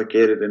quite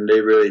complicated, and they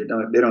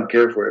don't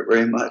care for it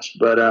very much.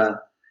 But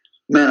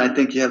man, I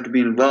think you have to be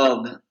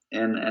involved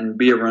and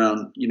be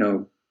around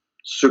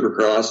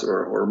Supercross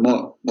or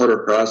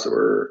motocross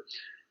or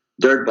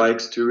dirt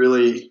bikes to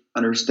really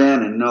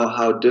understand and know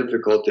how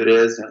difficult it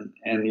is,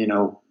 and you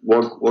know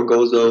what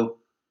goes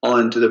all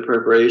into the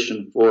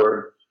preparation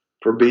for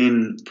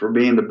being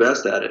the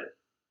best at it.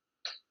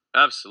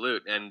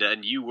 Absolute,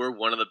 and you were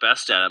one of the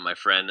best at it, my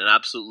friend. An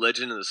absolute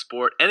legend in the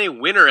sport, and a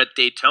winner at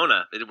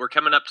Daytona. We're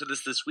coming up to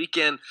this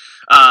weekend.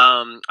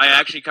 I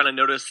actually kind of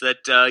noticed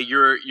that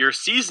your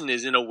season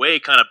is in a way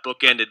kind of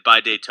bookended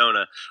by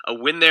Daytona. A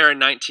win there in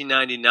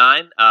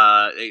 1999.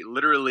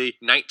 Literally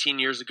 19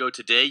 years ago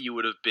today, you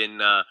would have been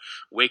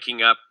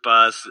waking up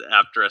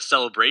after a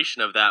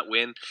celebration of that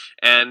win,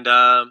 and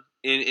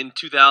in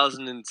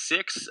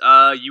 2006,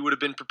 you would have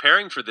been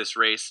preparing for this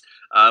race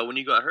when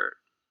you got hurt.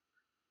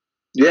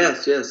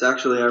 Yes.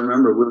 Actually, I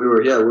remember we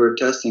were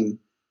testing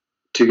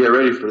to get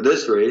ready for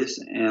this race,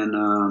 and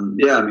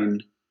I mean,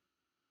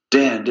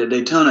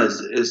 Daytona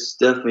is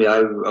definitely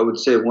I would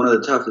say one of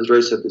the toughest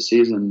races of the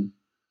season.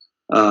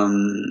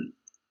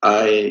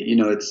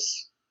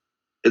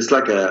 It's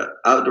like a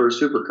outdoor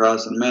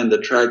supercross, and man, the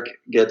track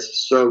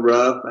gets so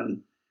rough,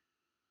 and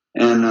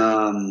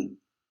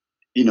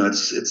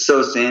it's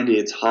so sandy,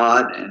 it's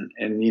hot,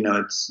 and you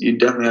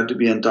definitely have to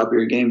be on top of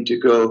your game to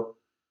go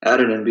at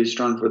it and be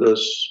strong for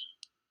those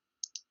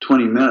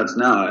 20 minutes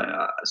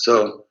now.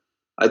 So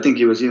I think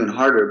it was even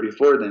harder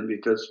before then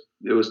because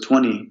it was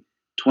 20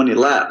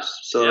 laps.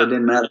 So It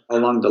didn't matter how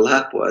long the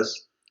lap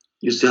was.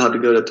 You still had to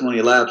go to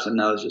 20 laps, and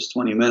now it's just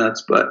 20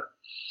 minutes. But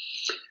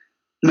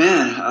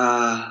man,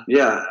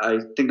 I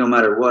think no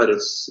matter what,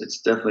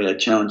 it's definitely a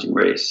challenging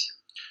race.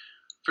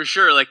 For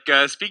sure. Like,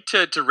 speak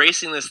to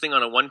racing this thing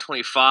on a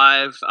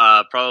 125,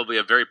 probably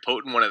a very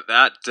potent one at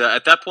that.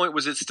 At that point,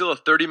 was it still a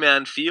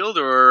 30-man field,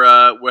 or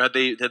had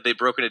they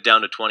broken it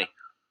down to 20?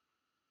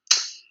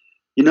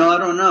 I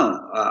don't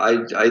know.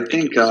 I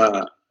think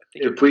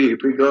if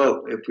we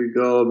go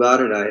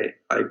about it,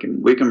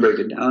 we can break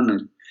it down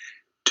in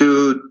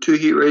two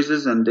heat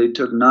races, and they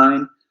took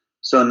 9.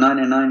 So 9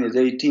 and 9 is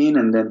 18,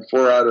 and then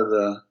 4 out of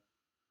the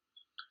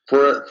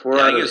four.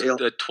 I think it was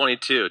the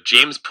 22.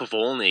 James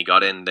Pavolny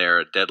got in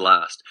there dead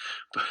last.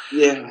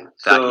 Yeah,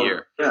 that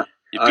year. Yeah,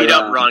 you beat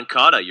out Ron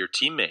Cotta, your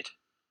teammate.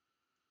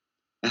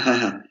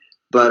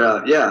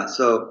 But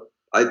so.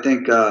 I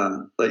think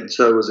so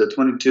it was a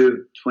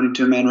 22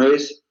 man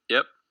race.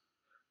 Yep.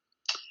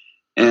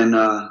 And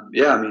I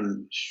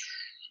mean,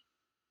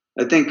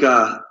 I think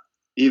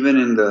even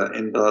in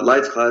the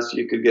lights class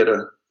you could get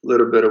a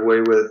little bit away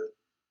with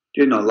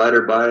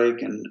lighter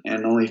bike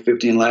and only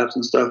 15 laps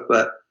and stuff,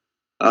 but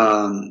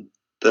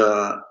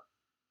the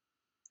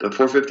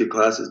 450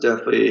 class is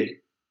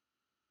definitely,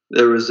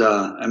 there was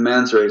a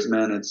man's race,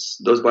 man.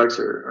 Those bikes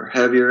are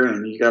heavier,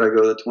 and you got to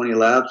go the 20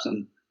 laps,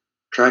 and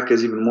track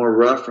is even more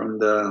rough from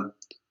the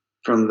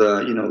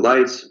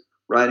lights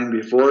riding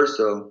before,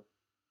 so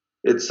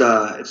it's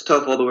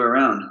tough all the way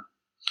around.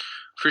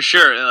 For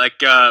sure,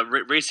 like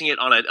racing it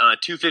on a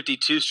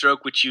 252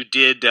 stroke, which you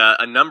did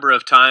a number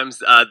of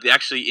times.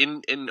 Actually,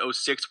 in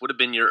 06 would have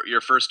been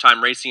your first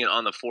time racing it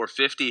on the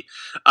 450.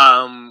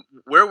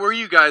 Where were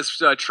you guys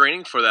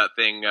training for that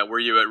thing? Were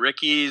you at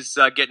Ricky's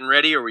getting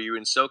ready, or were you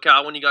in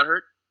SoCal when you got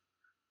hurt?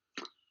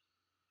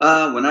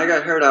 When I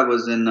got hurt, I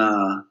was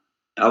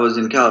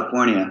in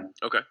California.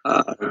 Okay.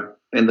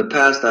 In the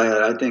past,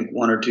 I think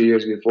 1 or 2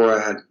 years before, I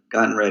had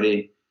gotten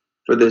ready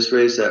for this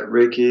race at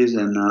Ricky's,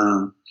 and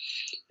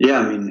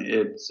I mean,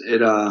 it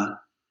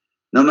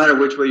no matter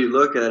which way you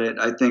look at it,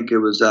 I think it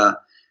was a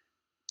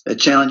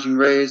challenging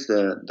race.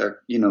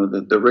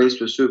 The race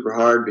was super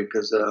hard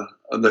because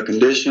of the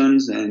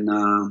conditions, and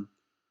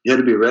you had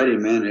to be ready,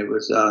 man. It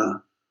was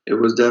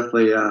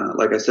definitely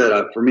like I said,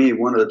 for me,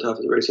 one of the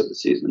toughest races of the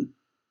season.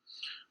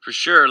 For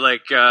sure,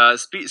 like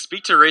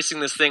speak to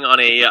racing this thing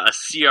on a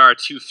CR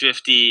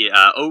 250,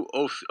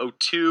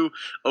 02,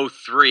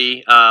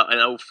 03,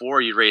 and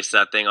 04. You raced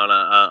that thing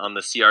on the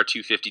CR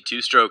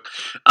 252 stroke.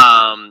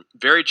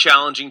 Very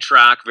challenging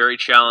track, very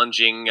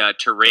challenging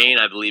terrain.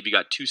 I believe you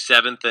got 2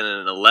 7th and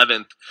an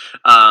 11th.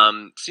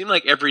 Seemed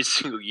like every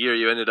single year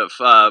you ended up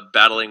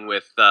battling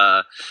with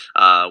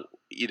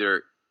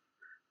either.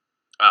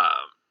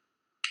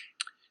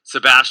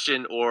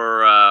 Sebastian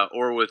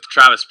or with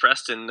Travis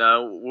Preston.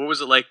 What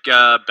was it like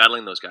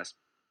battling those guys?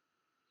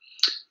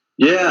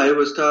 Yeah, it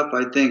was tough.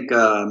 I think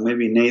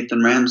maybe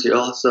Nathan Ramsey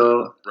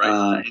also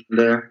in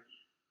there.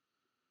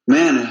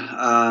 Man,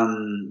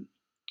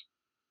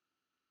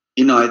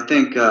 I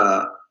think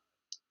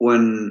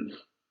when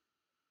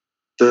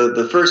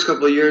the first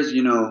couple of years,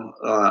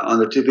 on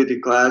the 250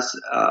 class,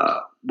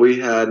 we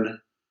had,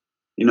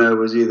 it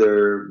was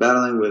either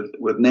battling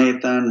with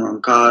Nathan,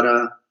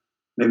 Roncada,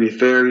 maybe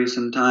Ferry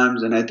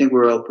sometimes, and I think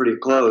we're all pretty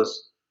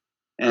close.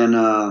 And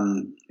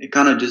it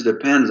kind of just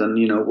depends on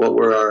what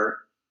were our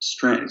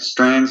strengths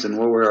and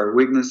what were our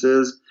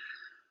weaknesses.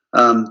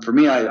 For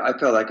me, I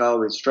felt like I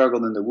always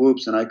struggled in the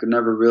whoops, and I could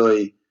never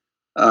really,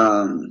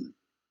 like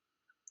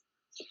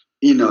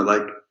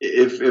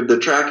if the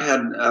track had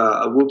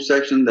a whoop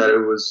section that it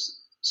was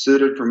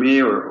suited for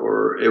me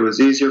or it was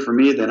easier for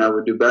me, then I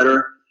would do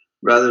better.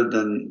 Rather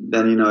than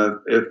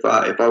if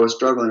I was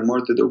struggling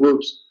more through the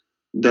whoops,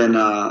 then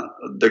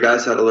the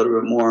guys had a little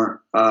bit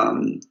more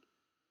on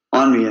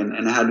me,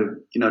 and I had to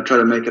try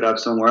to make it up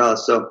somewhere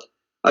else. So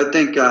I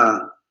think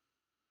that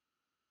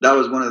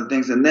was one of the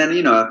things. And then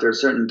after a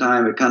certain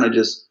time, it kind of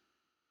just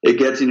it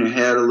gets in your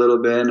head a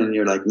little bit, and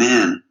you're like,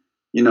 man,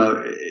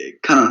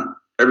 it kind of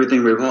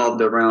everything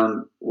revolved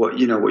around what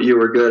you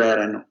were good at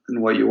and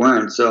what you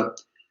weren't. So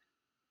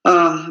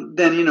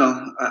then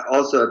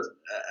also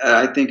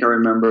I think I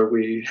remember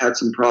we had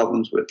some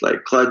problems with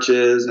like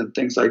clutches and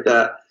things like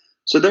that.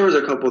 So there was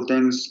a couple of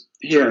things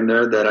here and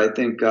there that I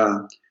think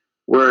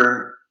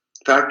were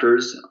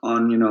factors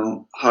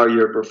on how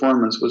your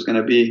performance was going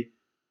to be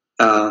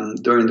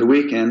during the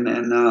weekend.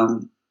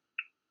 And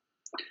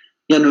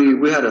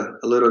we had a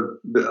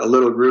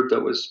little group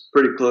that was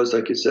pretty close,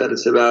 like you said,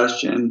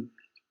 Sebastian,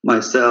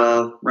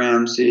 myself,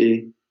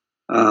 Ramsey,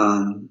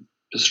 Pastrana,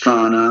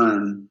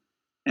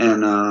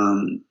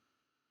 and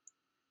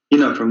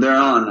from there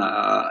on,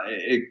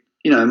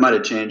 it might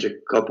have changed a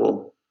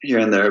couple here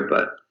and there,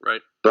 but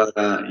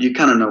you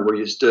kind of know where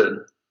you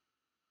stood.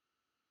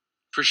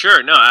 For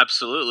sure, no,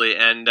 absolutely,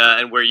 and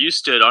where you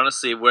stood,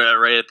 honestly, where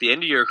right at the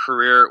end of your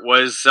career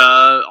was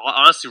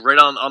honestly right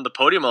on the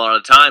podium a lot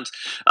of times,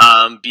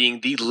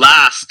 being the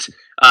last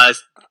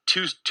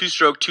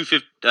two-stroke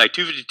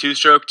 252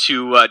 stroke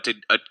to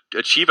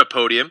achieve a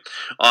podium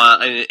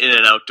in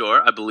an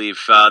outdoor. I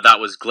believe that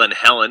was Glenn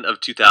Helen of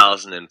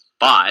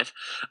 2005.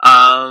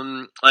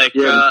 Sorry,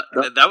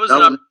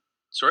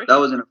 that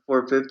was in a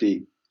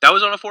 450. That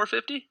was on a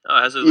 450? Oh,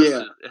 it has it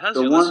listed. It has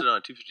you listed on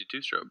a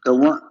 252 stroke.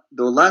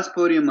 The last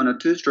podium on a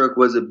 2-stroke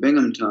was at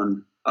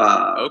Binghamton.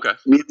 Okay.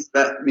 Me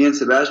and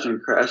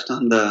Sebastian crashed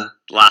on the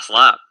last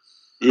lap.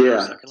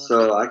 Yeah,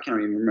 so I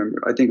can't even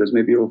remember. I think it was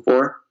maybe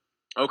 04.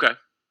 Okay.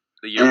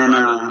 The year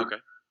prior. Okay.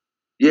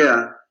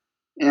 Yeah,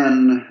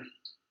 and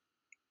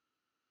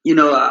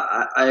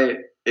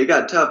it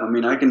got tough. I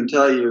mean, I can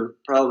tell you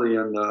probably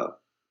in the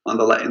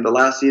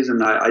last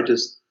season,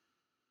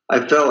 I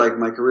felt like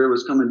my career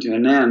was coming to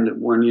an end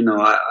when,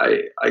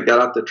 I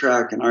got off the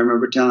track, and I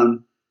remember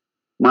telling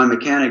my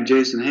mechanic,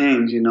 Jason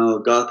Haynes,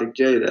 Gothic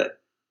J, that,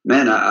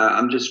 man,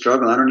 I'm just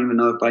struggling. I don't even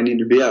know if I need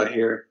to be out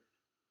here.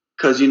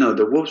 Because,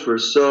 the whoops were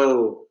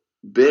so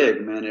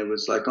big, man. It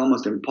was like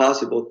almost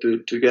impossible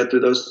to get through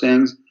those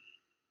things.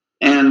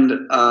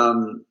 And I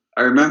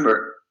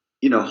remember,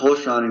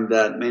 hole-shotting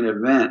that main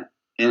event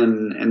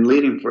and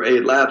leading for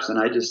 8 laps, and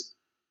I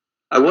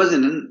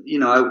wasn't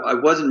I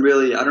wasn't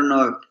really, I don't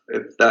know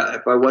if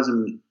I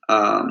wasn't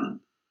in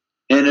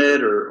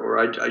it or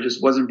I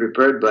just wasn't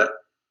prepared, but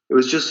it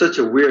was just such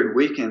a weird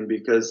weekend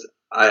because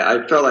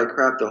I felt like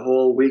crap the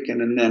whole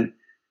weekend, and then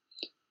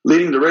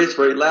leading the race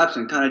for 8 laps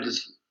and kind of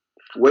just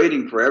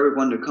waiting for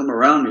everyone to come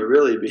around me,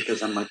 really,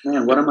 because I'm like,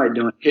 man, what am I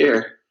doing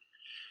here?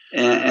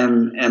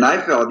 And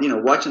I felt,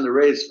 watching the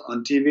race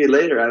on TV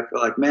later, I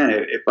felt like, man,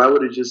 if I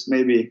would have just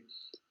maybe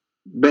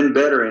been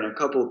better in a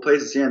couple of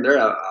places here and there,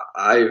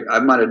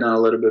 I might have done a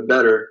little bit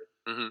better.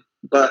 Mm-hmm.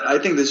 But I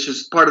think that's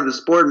just part of the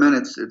sport, man.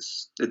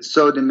 It's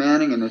so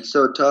demanding and it's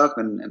so tough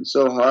and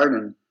so hard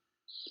and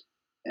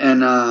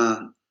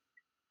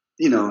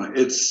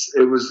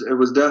it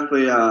was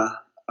definitely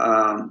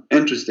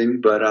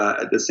interesting, but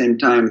at the same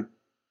time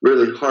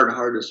really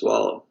hard to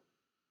swallow.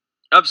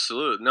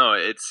 Absolutely, no.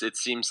 It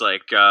seems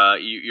like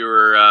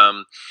you're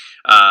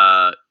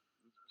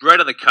right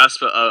on the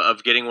cusp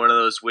of getting one of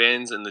those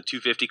wins in the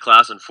 250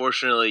 class.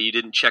 Unfortunately, you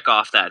didn't check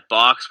off that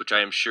box, which I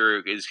am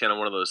sure is kind of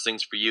one of those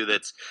things for you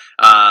that's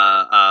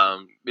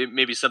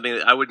maybe something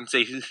that I wouldn't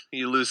say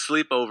you lose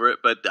sleep over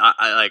it, but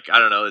I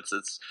don't know.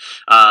 It's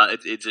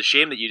a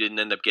shame that you didn't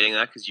end up getting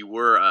that because you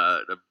were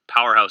a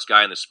powerhouse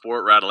guy in the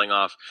sport, rattling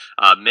off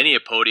many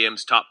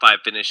podiums, top 5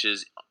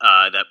 finishes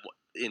that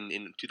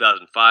in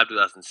 2005,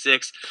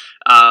 2006.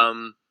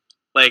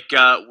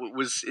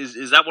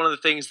 Is that one of the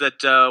things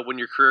that when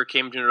your career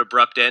came to an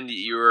abrupt end,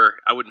 you were,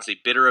 I wouldn't say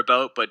bitter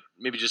about, but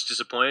maybe just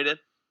disappointed in?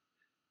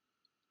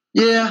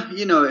 Yeah,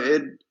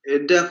 it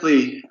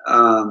definitely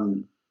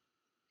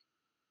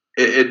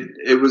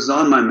it was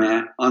on my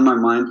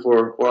mind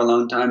for a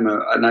long time,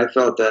 and I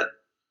felt that,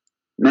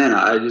 man,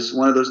 I just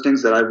one of those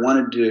things that I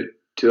wanted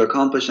to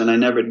accomplish and I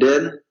never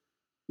did.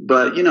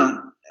 But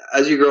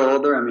as you grow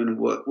older, I mean,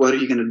 what are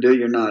you going to do?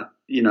 You're not,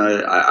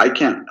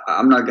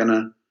 I'm not going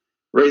to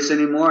race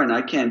anymore, and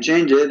I can't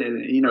change it,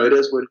 and it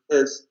is what it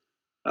is.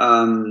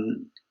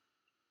 And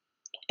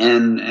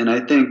I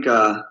think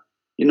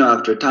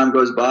after time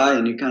goes by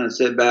and you kind of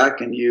sit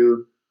back and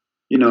you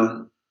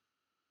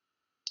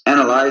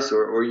analyze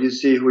or you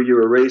see who you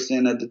were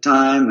racing at the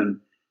time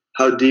and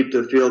how deep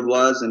the field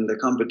was and the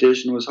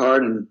competition was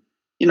hard, and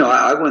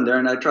I went there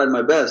and I tried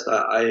my best.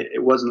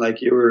 It wasn't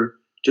like you were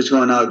just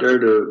going out there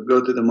to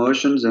go through the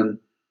motions, and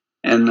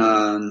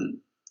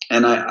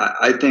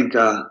I think,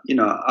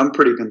 I'm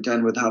pretty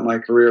content with how my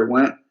career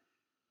went.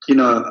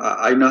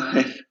 I know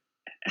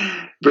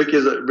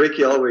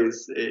Ricky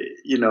always,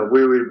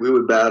 we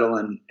would battle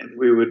and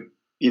we would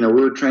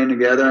train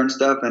together and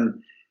stuff.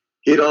 And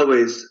he'd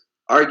always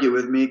argue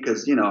with me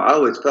because, I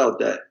always felt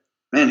that,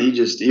 man,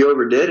 he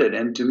overdid it.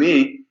 And to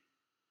me,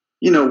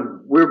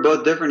 we're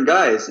both different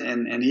guys,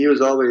 and he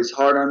was always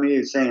hard on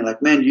me, saying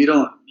like, man, you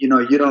don't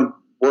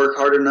work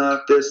hard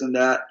enough, this and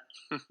that.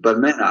 But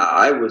man,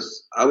 I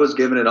was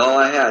giving it all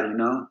I had, and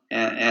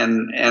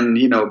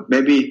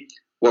maybe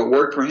what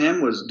worked for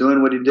him was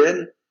doing what he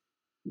did.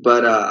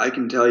 But I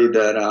can tell you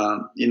that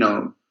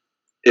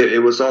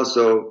it was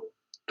also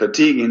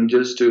fatiguing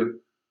just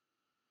to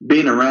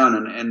being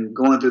around and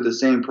going through the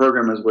same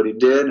program as what he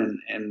did, and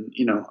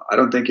I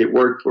don't think it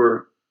worked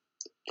for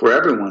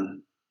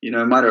everyone.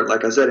 It might have,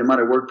 like I said, it might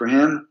have worked for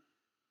him,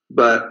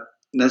 but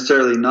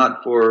necessarily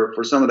not for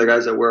some of the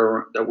guys that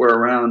were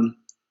around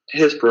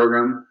his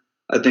program.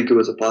 I think it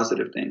was a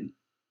positive thing.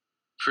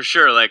 For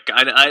sure. Like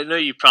I know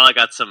you probably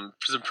got some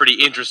pretty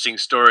interesting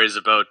stories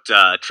about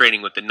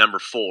training with the number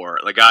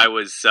 4. The guy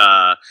was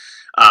an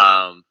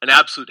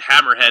absolute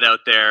hammerhead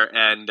out there,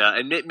 and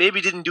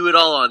maybe didn't do it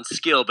all on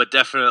skill, but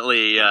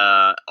definitely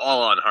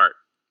all on heart.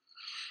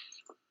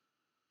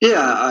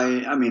 Yeah,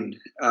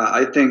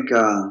 I think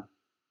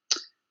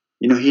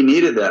he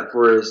needed that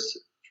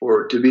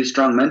to be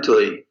strong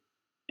mentally,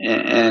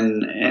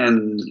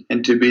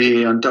 and to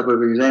be on top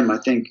of his game. I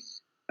think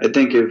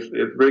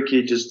if Ricky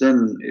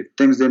if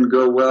things didn't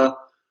go well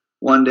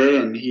one day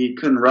and he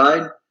couldn't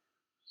ride,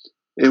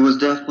 it was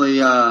definitely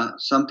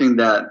something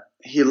that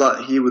he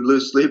would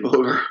lose sleep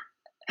over.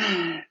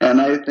 And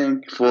I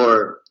think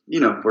for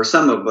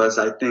some of us,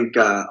 I think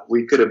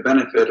we could have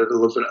benefited a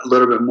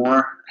little bit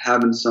more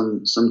having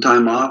some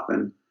time off.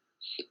 And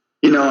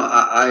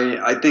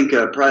I think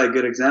probably a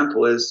good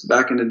example is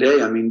back in the day.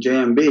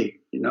 JMB.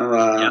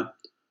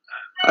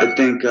 I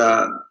think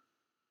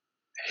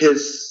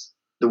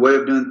the way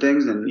of doing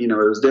things, and it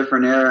was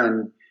different era,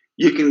 and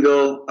you can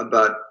go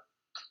about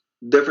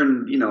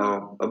different,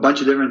 a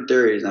bunch of different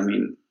theories. I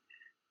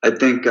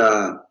think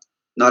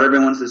not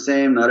everyone's the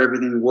same. Not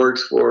everything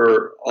works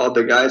for all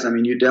the guys.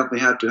 You definitely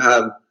have to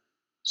have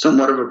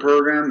somewhat of a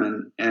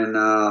program and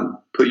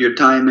put your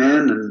time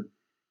in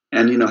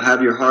and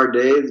have your hard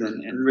days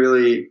and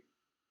really,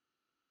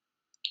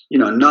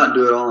 not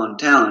do it all on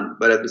talent,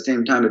 but at the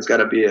same time, it's got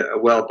to be a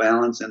well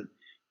balanced, and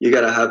you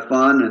got to have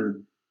fun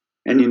and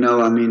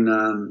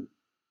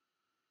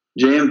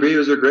JMB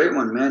was a great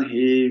one, man.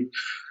 He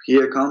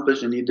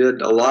accomplished and he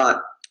did a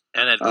lot,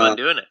 and had fun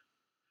doing it.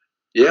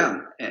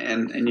 Yeah,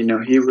 and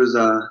he was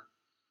a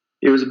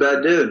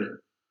bad dude.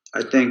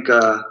 I think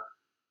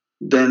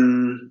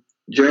then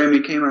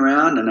Jeremy came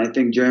around, and I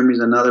think Jeremy's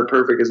another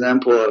perfect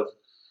example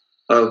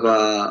of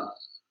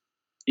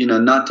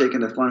not taking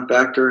the fun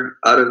factor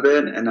out of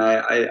it. And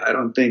I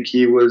don't think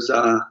he was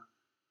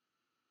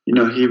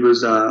he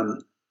was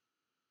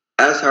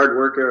as hard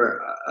worker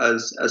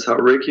as how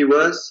Ricky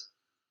was.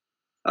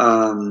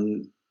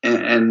 I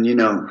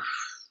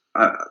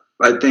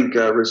think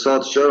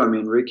results show.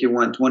 Ricky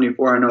won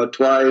 24-0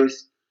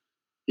 twice.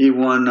 He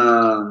won,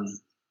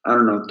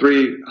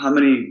 3. How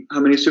many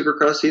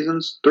Supercross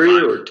seasons? 3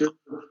 5. Or 2?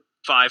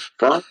 5.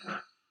 5?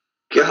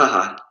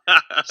 God.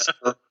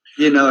 So,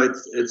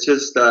 it's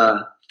just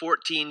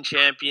 14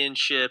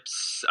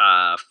 championships,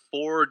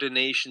 4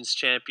 Donations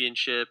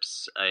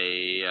championships,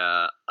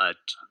 a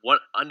one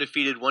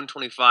undefeated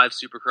 125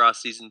 Supercross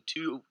season,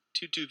 two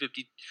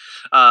 250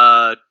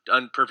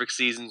 unperfect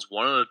seasons,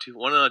 one on a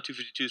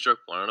 252 stroke,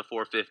 one on a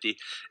 450,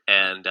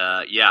 and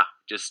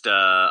just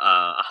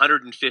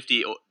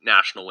 150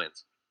 national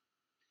wins.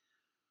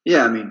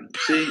 Yeah,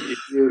 see,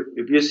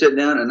 if you sit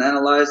down and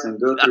analyze and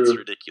go through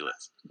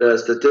ridiculous. The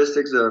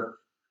statistics of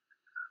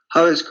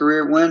how his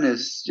career went,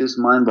 is just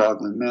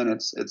mind-boggling, man.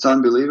 It's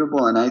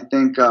unbelievable, and I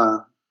think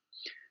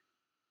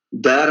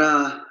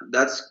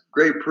that's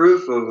great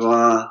proof of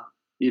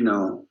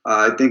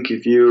I think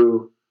if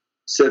you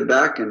sit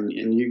back and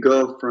you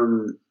go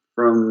from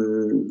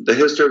the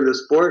history of the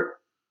sport,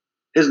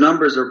 his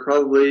numbers are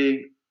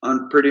probably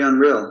pretty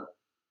unreal.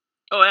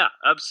 Oh yeah,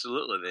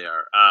 absolutely they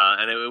are.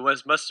 And it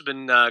must have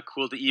been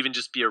cool to even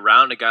just be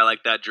around a guy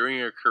like that during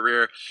your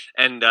career,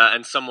 and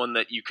someone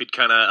that you could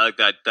kind of like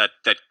that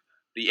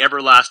the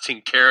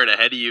everlasting carrot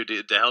ahead of you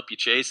to help you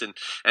chase and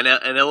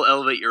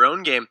elevate your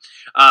own game.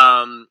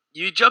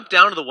 You jump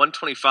down to the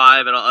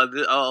 125, and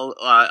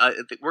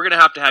we're gonna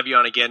have to have you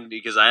on again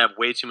because I have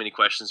way too many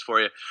questions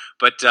for you.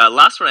 But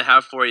last one I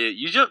have for you,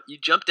 you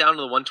jump down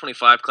to the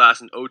 125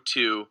 class in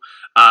 2002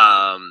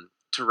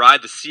 to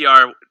ride the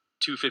CR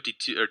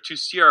 252 or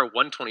CR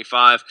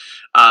 125.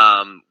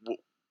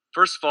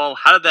 First of all,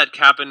 how did that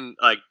happen?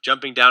 Like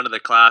jumping down to the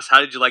class,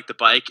 how did you like the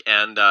bike?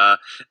 And at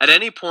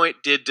any point,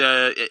 did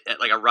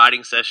like a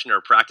riding session or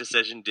a practice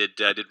session, did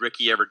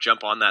Ricky ever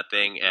jump on that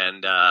thing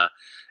and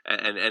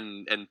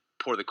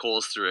pour the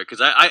coals through it?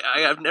 Because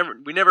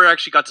we never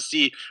actually got to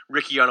see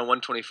Ricky on a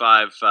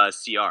 125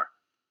 CR.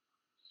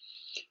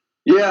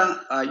 Yeah,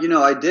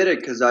 I did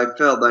it because I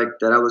felt like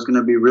that I was going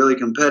to be really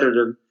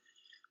competitive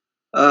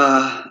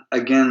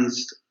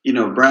against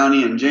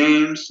Brownie and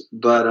James,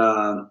 but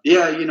I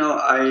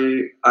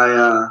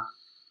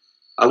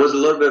was a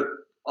little bit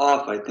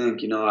off. I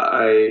think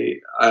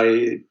maybe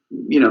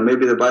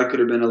the bike could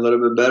have been a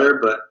little bit better,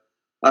 but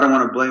I don't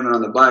want to blame it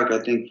on the bike. I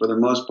think for the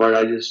most part,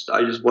 I just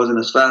wasn't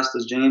as fast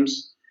as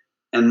James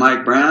and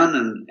Mike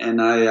Brown,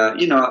 and I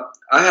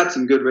I had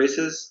some good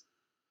races.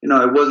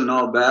 It wasn't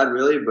all bad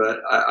really,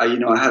 but I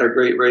had a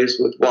great race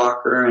with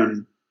Walker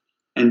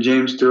and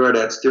James Stewart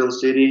at Steel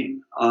City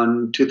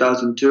on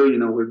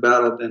 2002. We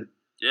battled and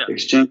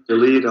exchanged the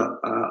lead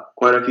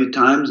quite a few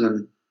times,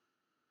 and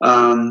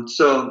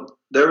so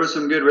there were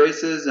some good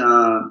races.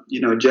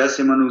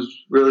 Jesseman was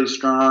really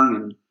strong,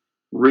 and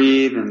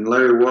Reed and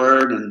Larry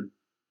Ward, and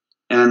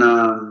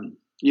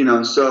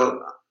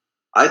so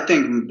I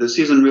think the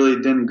season really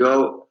didn't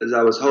go as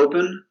I was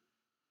hoping,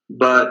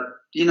 but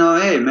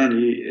hey man,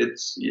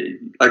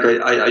 I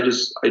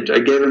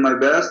gave it my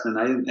best, and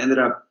I ended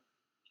up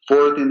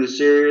fourth in the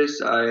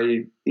series.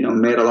 I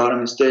made a lot of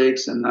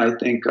mistakes, and I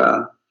think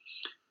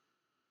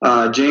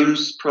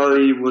James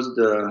probably was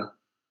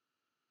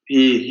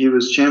he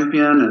was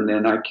champion, and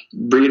then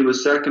Breed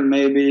was second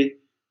maybe,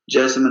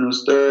 Jesseman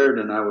was third,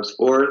 and I was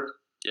fourth.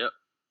 Yep.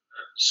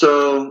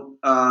 So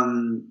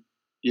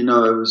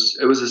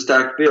it was a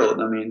stacked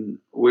field. I mean,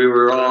 we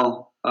were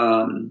all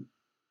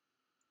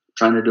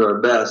trying to do our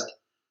best,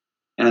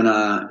 and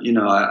I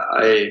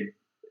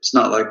it's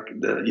not like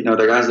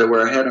the guys that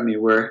were ahead of me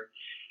were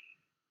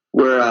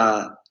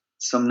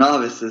some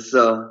novices.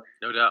 So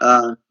no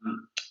doubt.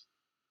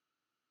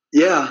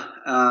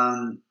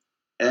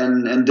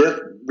 And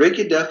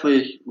Ricky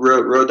definitely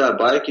rode that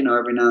bike,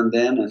 every now and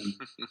then, and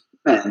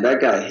man, that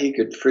guy, he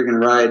could freaking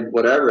ride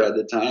whatever at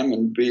the time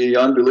and be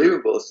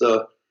unbelievable.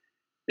 So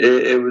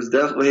it was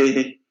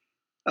definitely.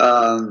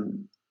 I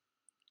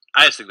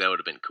just think that would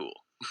have been cool.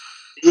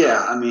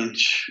 Yeah, I mean,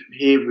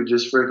 he would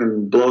just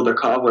freaking blow the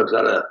cobwebs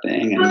out of that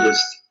thing and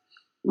just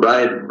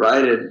ride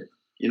it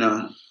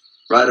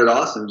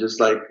awesome, just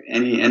like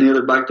any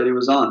other bike that he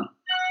was on.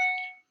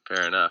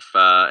 Fair enough.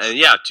 And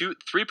yeah,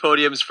 3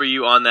 podiums for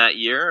you on that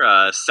year.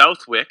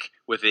 Southwick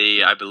with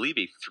I believe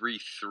a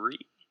 3.3.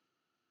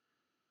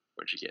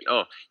 What'd you get?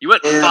 Oh, you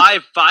went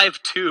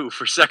 5.2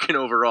 for second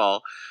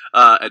overall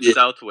at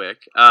Southwick,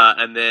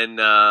 and then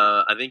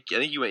I think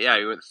you went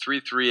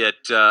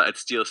 3.3 at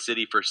Steel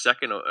City for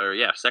second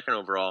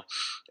overall,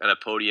 and a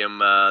podium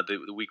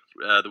the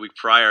week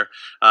prior,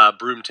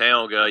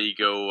 Broomtown. You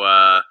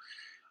go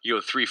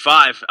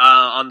 3.5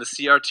 on the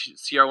CR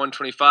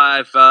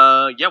 125.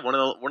 One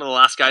of the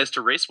last guys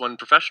to race one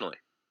professionally.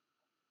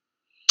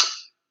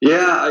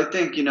 Yeah, I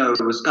think it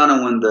was kind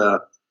of when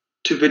the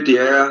 250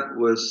 era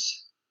was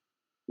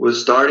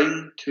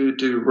starting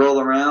to roll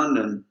around,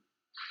 and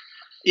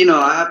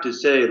I have to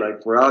say,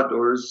 like, for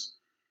outdoors,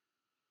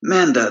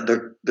 man,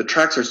 the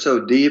tracks are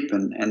so deep,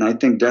 and I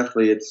think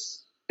definitely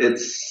it's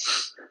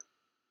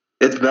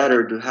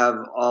better to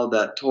have all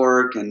that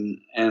torque and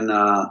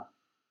the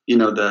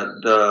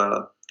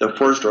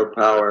 4-stroke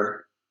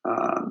power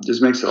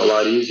just makes it a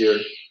lot easier.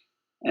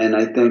 And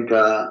I think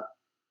I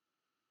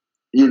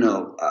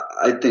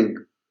think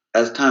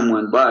as time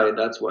went by,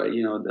 that's why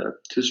the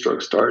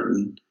 2-stroke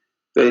started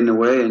fading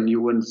away, and you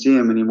wouldn't see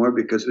him anymore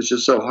because it's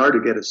just so hard to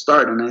get a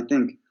start. And I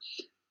think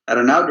at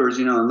an outdoors,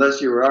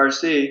 unless you were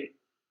RC,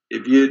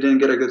 if you didn't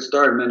get a good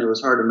start, man, it was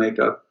hard to make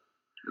up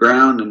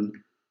ground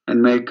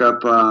and make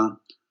up all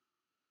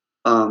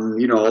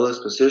those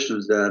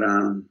positions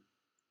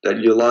that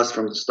you lost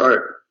from the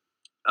start.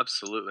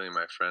 Absolutely,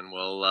 my friend.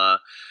 Well,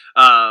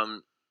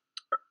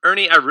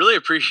 Ernie, I really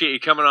appreciate you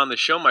coming on the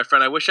show, my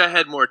friend. I wish I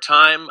had more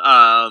time, but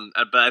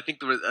I think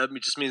that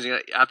just means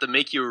I have to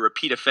make you a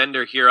repeat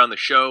offender here on the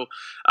show,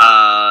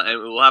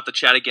 and we'll have to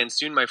chat again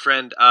soon, my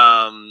friend.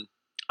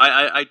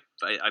 I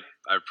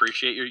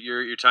appreciate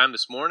your time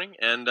this morning,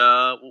 and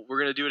we're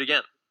gonna do it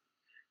again.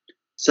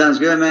 Sounds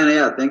good, man.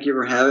 Yeah, thank you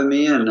for having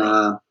me, and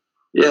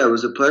it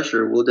was a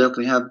pleasure. We'll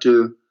definitely have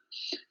to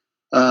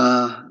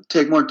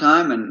take more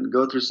time and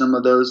go through some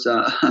of those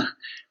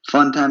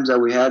fun times that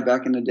we had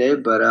back in the day.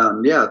 But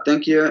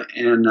thank you,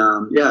 and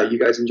you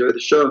guys enjoy the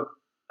show.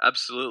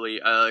 Absolutely.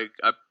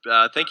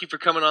 Thank you for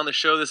coming on the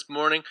show this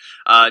morning.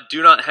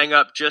 Do not hang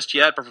up just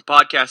yet, but for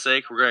podcast's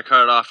sake, we're going to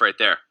cut it off right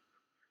there.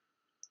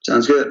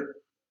 Sounds good.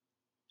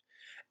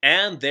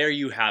 And there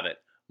you have it.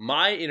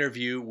 My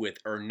interview with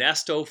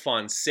Ernesto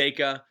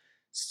Fonseca,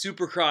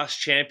 Supercross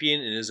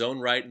champion in his own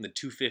right in the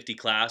 250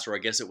 class, or I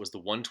guess it was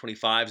the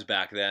 125s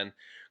back then.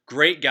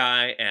 Great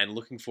guy, and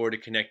looking forward to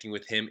connecting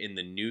with him in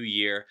the new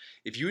year.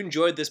 If you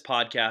enjoyed this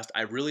podcast,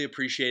 I really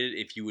appreciate it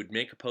if you would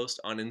make a post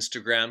on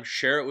Instagram,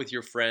 share it with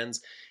your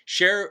friends,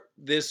 share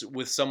this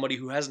with somebody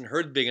who hasn't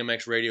heard Big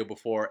MX Radio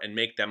before, and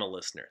make them a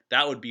listener.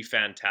 That would be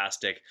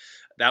fantastic.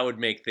 That would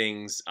make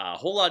things a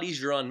whole lot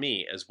easier on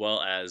me, as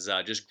well as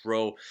just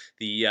grow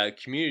the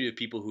community of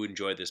people who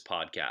enjoy this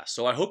podcast.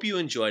 So I hope you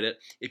enjoyed it.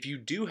 If you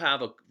do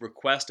have a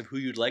request of who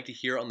you'd like to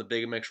hear on the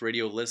Big MX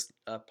Radio list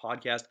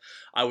podcast,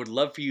 I would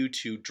love for you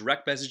to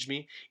direct message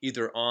me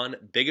either on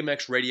Big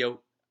MX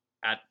Radio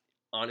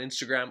on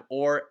Instagram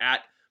or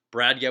at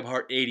Brad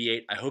Gebhardt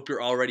 88. I hope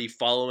you're already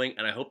following,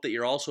 and I hope that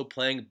you're also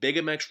playing Big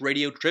MX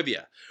Radio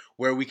Trivia,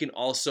 where you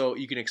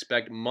can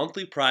expect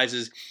monthly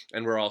prizes,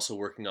 and we're also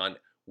working on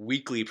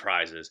weekly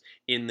prizes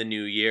in the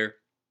new year.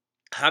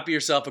 Have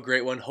yourself a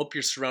great one. Hope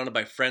you're surrounded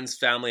by friends,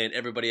 family, and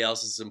everybody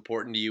else that's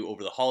important to you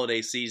over the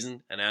holiday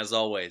season. And as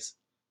always,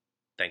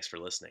 thanks for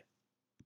listening.